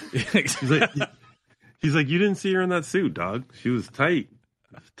 What? he's like, you didn't see her in that suit, dog. She was tight.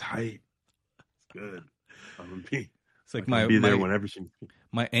 Tight. It's good. I'm gonna be. It's like be there whenever she.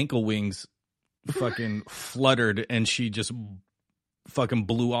 My ankle wings fucking fluttered, and she just fucking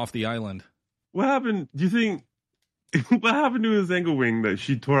blew off the island. What happened? Do you think? What happened to his ankle wing that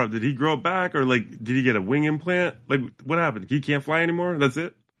she tore up? Did he grow it back, or like did he get a wing implant? Like what happened? He can't fly anymore. That's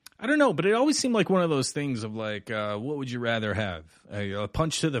it. I don't know, but it always seemed like one of those things of like, what would you rather have? A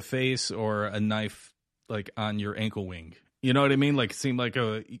punch to the face or a knife like on your ankle wing? You know what I mean? Like it seemed like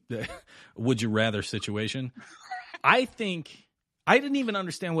a would you rather situation. I think I didn't even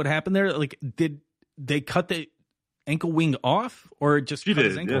understand what happened there. Like, did they cut the ankle wing off or just cut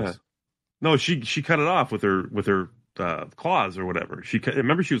his ankles? Yeah. No, she cut it off with her claws or whatever.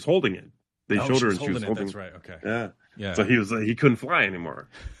 Remember she was holding it. They showed her and she was holding it. That's right. Okay. Yeah. So he couldn't fly anymore.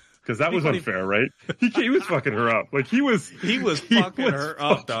 Because that was unfair, right? He was fucking her up. Like he was fucking her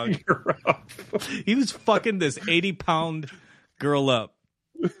up, dog. He was fucking this 80-pound girl up.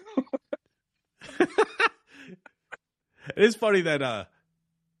 It's funny that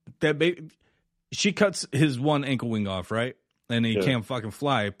she cuts his one ankle wing off, right? And he can't fucking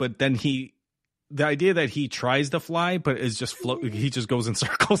fly. But then the idea that he tries to fly, but is just he just goes in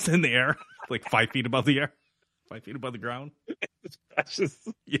circles in the air, like 5 feet above the air. 5 feet above the ground.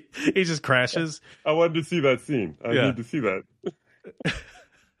 He just crashes. I wanted to see that scene. I need to see that.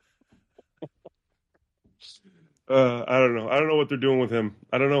 I don't know. I don't know what they're doing with him.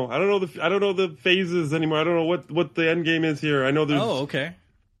 I don't know. I don't know the phases anymore. I don't know what the end game is here. I know there's. Oh, okay.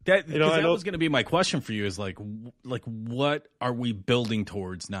 That was going to be my question for you. Is like what are we building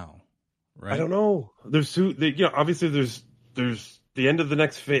towards now? Right. I don't know. Obviously there's the end of the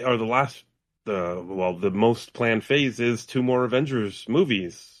next phase or the last. The most planned phase is 2 more Avengers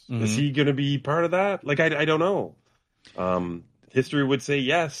movies. Mm-hmm. Is he going to be part of that? Like, I don't know. History would say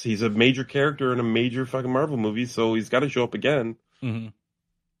yes. He's a major character in a major fucking Marvel movie, so he's got to show up again. Mm-hmm.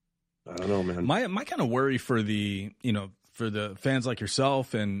 I don't know, man. My kind of worry for the fans like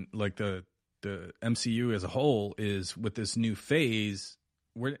yourself and like the MCU as a whole is with this new phase,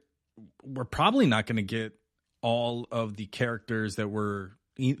 we're probably not going to get all of the characters that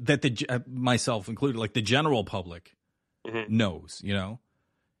myself included, like the general public knows,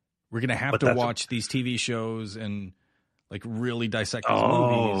 we're going to have to watch these TV shows and like really dissect these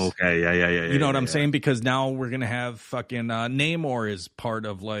movies. Okay. Yeah. You know what I'm saying? Because now we're going to have fucking Namor as part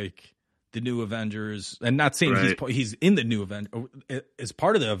of like the new Avengers, and not saying he's in the new as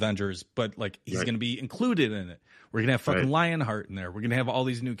part of the Avengers, but like he's going to be included in it. We're going to have fucking Lionheart in there. We're going to have all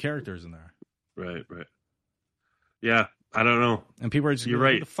these new characters in there. Right. Yeah. I don't know. And people are just, you're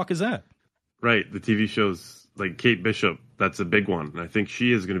right. What the fuck is that? Right. The TV shows like Kate Bishop, that's a big one. And I think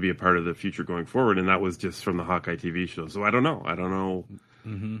she is going to be a part of the future going forward. And that was just from the Hawkeye TV show. So I don't know.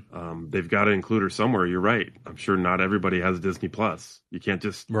 Mm-hmm. They've got to include her somewhere. You're right. I'm sure not everybody has Disney Plus. You can't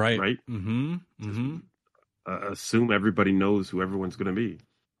just, right? Mm-hmm. Mm-hmm. Assume everybody knows who everyone's going to be.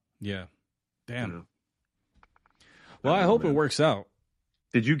 Yeah. Damn. Well, I hope it works out.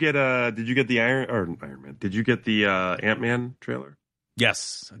 Did you get the Iron Man? Did you get the Ant-Man trailer?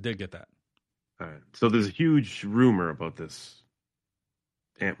 Yes, I did get that. All right. So there's a huge rumor about this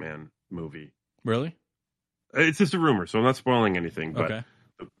Ant-Man movie. Really? It's just a rumor, so I'm not spoiling anything. But okay.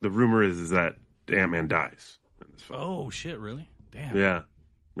 The rumor is that Ant-Man dies in this film. Oh shit! Really? Damn.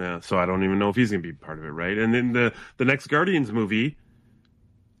 Yeah. So I don't even know if he's going to be part of it, right? And then the next Guardians movie.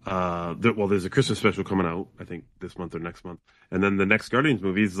 There's a Christmas special coming out, I think this month or next month, and then the next Guardians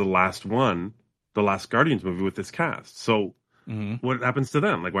movie is the last Guardians movie with this cast. So, what happens to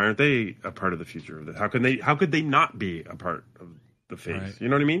them? Like, why aren't they a part of the future of this? How could they not be a part of the phase? Right. You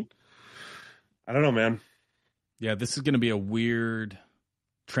know what I mean? I don't know, man. Yeah, this is going to be a weird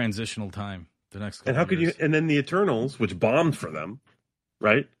transitional time. The next, and how could you? And then the Eternals, which bombed for them,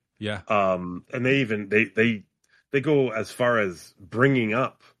 right? Yeah. And they go as far as bringing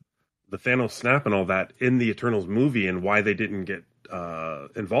up the Thanos snap and all that in the Eternals movie and why they didn't get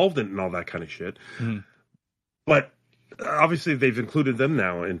involved in it and all that kind of shit. Mm-hmm. But obviously they've included them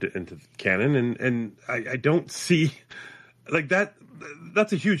now into canon, and I don't see like that.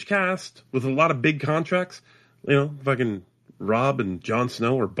 That's a huge cast with a lot of big contracts. Fucking Rob and Jon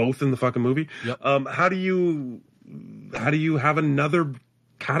Snow are both in the fucking movie. Yep. How do you have another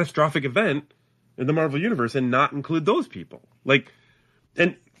catastrophic event in the Marvel Universe and not include those people. Like,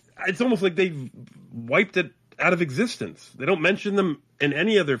 and it's almost like they've wiped it out of existence. They don't mention them in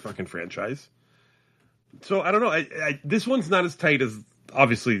any other fucking franchise. So I don't know. This one's not as tight as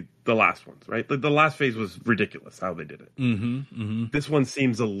obviously the last ones, right? The last phase was ridiculous how they did it. This one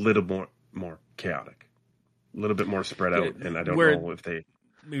seems a little more chaotic, a little bit more spread out, and I don't know if they.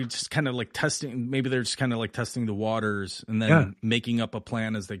 Maybe just kind of like testing. Maybe they're just kind of like testing the waters and then making up a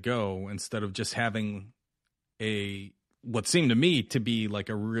plan as they go, instead of just having what seemed to me to be like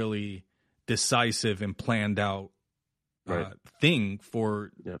a really decisive and planned out thing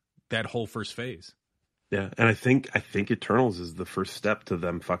for that whole first phase. Yeah, and I think Eternals is the first step to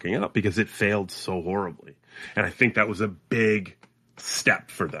them fucking up because it failed so horribly, and I think that was a big step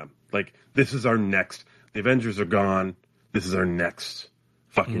for them. Like, this is our next. The Avengers are gone. This is our next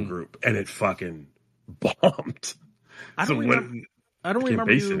fucking group, and it fucking bombed. I don't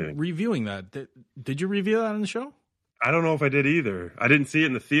remember you reviewing that. Did you review that on the show? I don't know if I did either. I didn't see it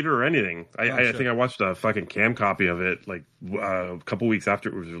in the theater or anything. I think I watched a fucking cam copy of it like a couple weeks after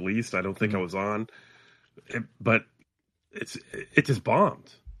it was released. I don't think I was on, but it just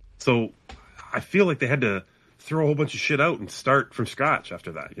bombed. So I feel like they had to throw a whole bunch of shit out and start from scratch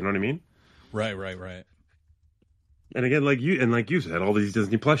after that. You know what I mean? Right. And again, like you said, all these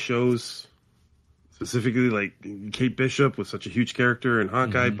Disney Plus shows, specifically like Kate Bishop was such a huge character in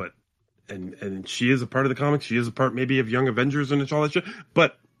Hawkeye, but and she is a part of the comics. She is a part maybe of Young Avengers and all that shit.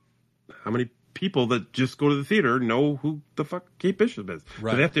 But how many people that just go to the theater know who the fuck Kate Bishop is?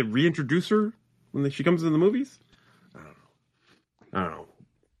 Right. Do they have to reintroduce her when she comes in the movies? I don't know.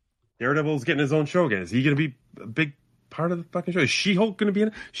 Daredevil's getting his own show again. Is he going to be a big part of the fucking show? Is She-Hulk going to be in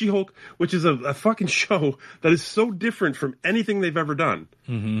it? She-Hulk, which is a fucking show that is so different from anything they've ever done.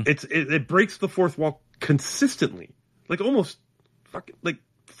 It breaks the fourth wall consistently, like almost fucking like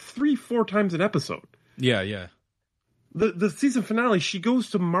 3-4 times an episode. Yeah. The season finale, she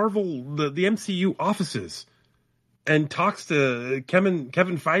goes to Marvel, the MCU offices and talks to Kevin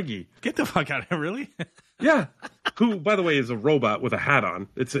Feige. Get the fuck out of here, really? Yeah. Who, by the way, is a robot with a hat on.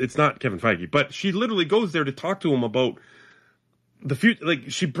 It's not Kevin Feige, but she literally goes there to talk to him about the future.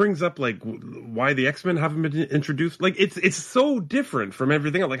 Like, she brings up like why the X-Men haven't been introduced. Like, it's so different from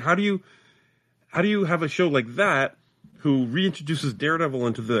everything else. Like, how do you have a show like that who reintroduces Daredevil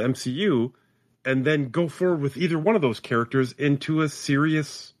into the MCU and then go forward with either one of those characters into a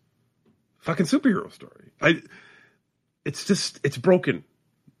serious fucking superhero story? It's broken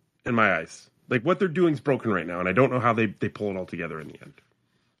in my eyes. Like, what they're doing is broken right now, and I don't know how they pull it all together in the end.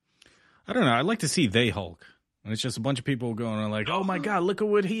 I don't know. I'd like to see They Hulk. And it's just a bunch of people going like, oh my God, look at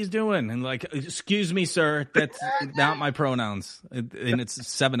what he's doing. And like, excuse me, sir, that's not my pronouns. And it's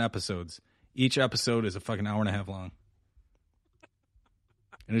 7 episodes. Each episode is a fucking hour and a half long.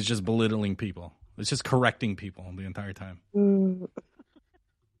 And it's just belittling people. It's just correcting people the entire time.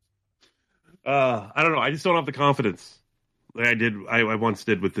 I don't know. I just don't have the confidence like I once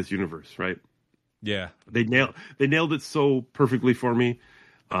did with this universe, right? Yeah. They nailed it so perfectly for me.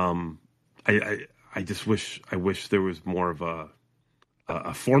 I just wish there was more of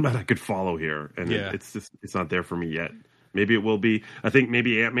a format I could follow here, and it's not there for me yet. Maybe it will be. I think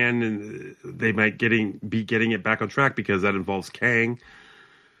maybe Ant-Man and they might be getting it back on track because that involves Kang,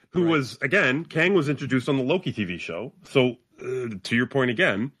 who was Kang was introduced on the Loki TV show. So to your point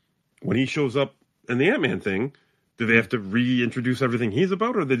again, when he shows up in the Ant-Man thing, do they have to reintroduce everything he's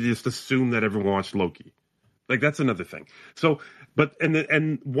about, or do they just assume that everyone watched Loki? Like, that's another thing. So, but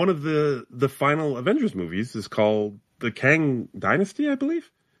and one of the final Avengers movies is called the Kang Dynasty, I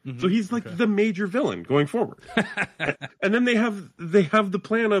believe. So he's like the major villain going forward. And then they have the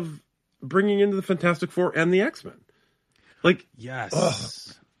plan of bringing into the Fantastic Four and the X-Men. Like,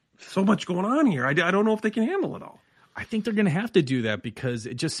 yes, so much going on here. I don't know if they can handle it all. I think they're going to have to do that because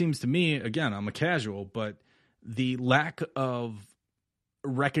it just seems to me, again, I'm a casual, but the lack of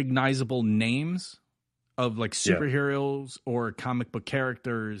recognizable names of like superheroes or comic book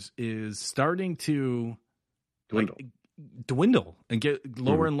characters is starting to dwindle and get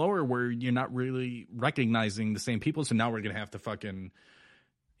lower and lower, where you're not really recognizing the same people. So now we're going to have to fucking,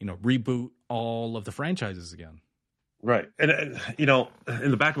 reboot all of the franchises again. Right. And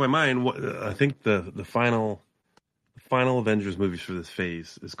in the back of my mind, I think the final Avengers movies for this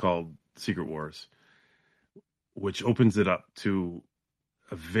phase is called Secret Wars, which opens it up to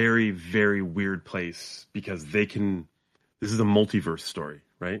a very, very weird place because this is a multiverse story,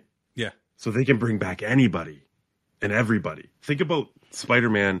 right? Yeah. So they can bring back anybody and everybody. Think about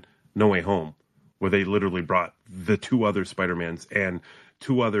Spider-Man No Way Home, where they literally brought the 2 other Spider-Mans and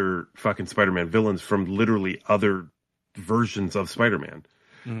 2 other fucking Spider-Man villains from literally other versions of Spider-Man.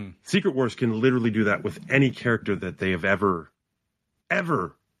 Secret Wars can literally do that with any character that they have ever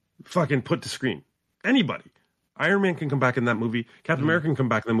fucking put to screen. Anybody. Iron Man can come back in that movie. Captain America can come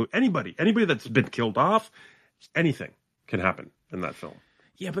back in that movie. Anybody that's been killed off, anything can happen in that film.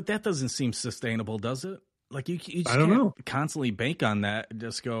 Yeah, but that doesn't seem sustainable, does it? Like you just I don't know. Constantly bank on that and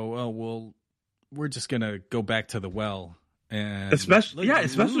just go, oh, well, we're just going to go back to the well. And especially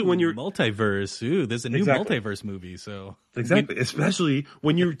when you're multiverse. Ooh, there's a new multiverse movie. So exactly, especially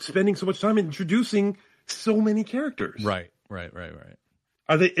when you're spending so much time introducing so many characters. Right.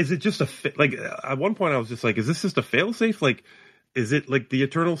 Are they? Is it just like at one point I was just like, is this just a failsafe? Like, is it like the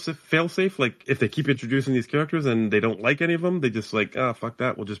eternal failsafe? Like, if they keep introducing these characters and they don't like any of them, they just like, fuck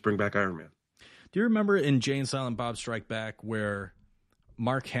that. We'll just bring back Iron Man. Do you remember in Jay and Silent Bob Strike Back where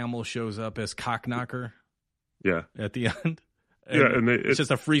Mark Hamill shows up as Cockknocker? Yeah. At the end. And it's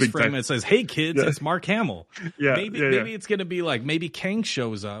just a freeze frame and it says, "Hey kids, it's Mark Hamill." Maybe it's gonna be like maybe Kang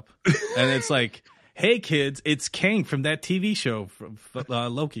shows up and it's like, "Hey kids, it's Kang from that TV show from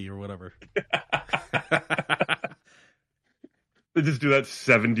Loki or whatever." They just do that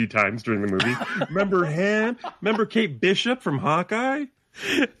 70 times during the movie. Remember Kate Bishop from Hawkeye?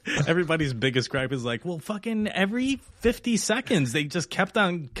 Everybody's biggest gripe is like, well, fucking every 50 seconds they just kept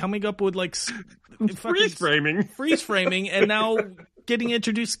on coming up with like freeze framing, and now getting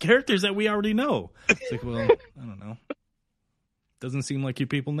introduced characters that we already know. It's like, well, I don't know. Doesn't seem like you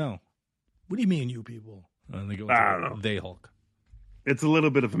people know. What do you mean, you people? And they go, I don't know. They Hulk. It's a little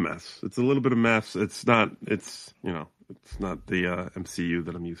bit of a mess. It's not. It's not the MCU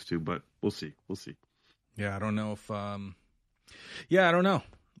that I'm used to, but we'll see. Yeah, I don't know if. I don't know.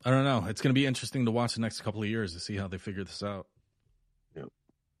 It's going to be interesting to watch the next couple of years to see how they figure this out.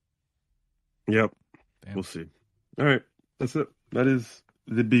 Yep. Damn. We'll see. All right. That's it. That is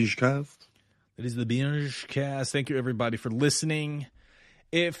the BingeCast. That is the BingeCast. Thank you, everybody, for listening.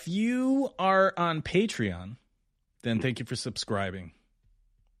 If you are on Patreon, then thank you for subscribing.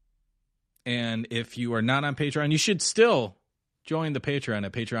 And if you are not on Patreon, you should still join the Patreon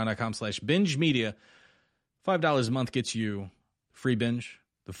at patreon.com/bingemedia. $5 a month gets you free binge,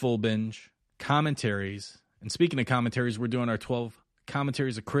 the full binge, commentaries. And speaking of commentaries, we're doing our 12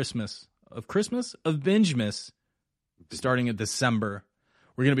 commentaries of Bingemas, starting in December.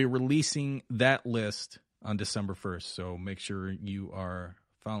 We're going to be releasing that list on December 1st. So make sure you are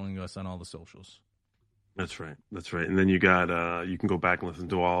following us on all the socials. That's right. And then you got, you can go back and listen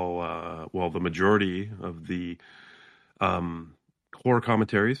to all, the majority of the horror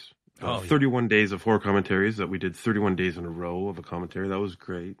commentaries. 31 days of horror commentaries that we did 31 days in a row of a commentary. That was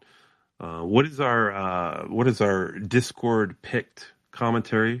great. What is our Discord picked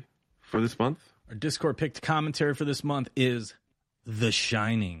commentary for this month? Our Discord picked commentary for this month is The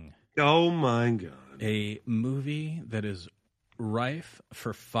Shining. Oh my God. A movie that is rife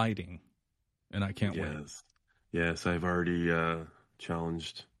for fighting. And I can't wait. Yes, I've already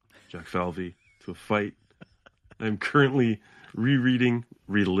challenged Jack Falvey to a fight. I'm currently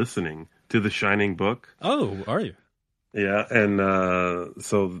re-listening to the Shining book. Oh, are you? Yeah, and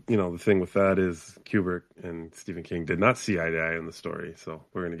so, the thing with that is Kubrick and Stephen King did not see eye to eye in the story, so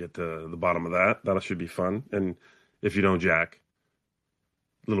we're going to get to the bottom of that. That should be fun. And if you know Jack,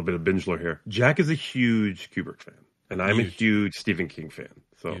 a little bit of binge lore here. Jack is a huge Kubrick fan, and I'm a huge Stephen King fan,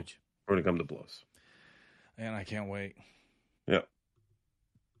 so we're going to come to blows. And I can't wait. Yeah.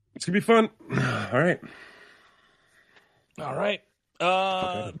 It's going to be fun. All right.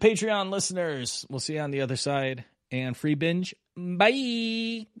 Patreon listeners, we'll see you on the other side. And free binge.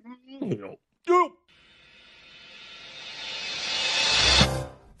 Bye.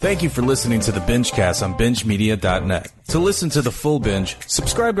 Thank you for listening to the BingeCast on BingeMedia.net. To listen to the full binge,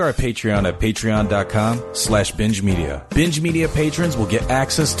 subscribe to our Patreon at patreon.com/BingeMedia. Binge Media patrons will get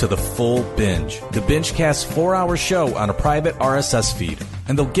access to the full binge, the BingeCast 4-hour show on a private RSS feed,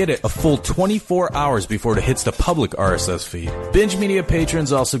 and they'll get it a full 24 hours before it hits the public RSS feed. Binge Media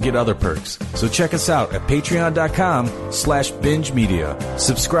patrons also get other perks, so check us out at patreon.com/BingeMedia.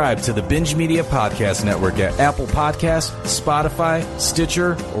 Subscribe to the Binge Media Podcast Network at Apple Podcasts, Spotify,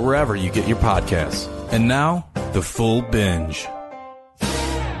 Stitcher, or wherever you get your podcasts. And now, the full binge.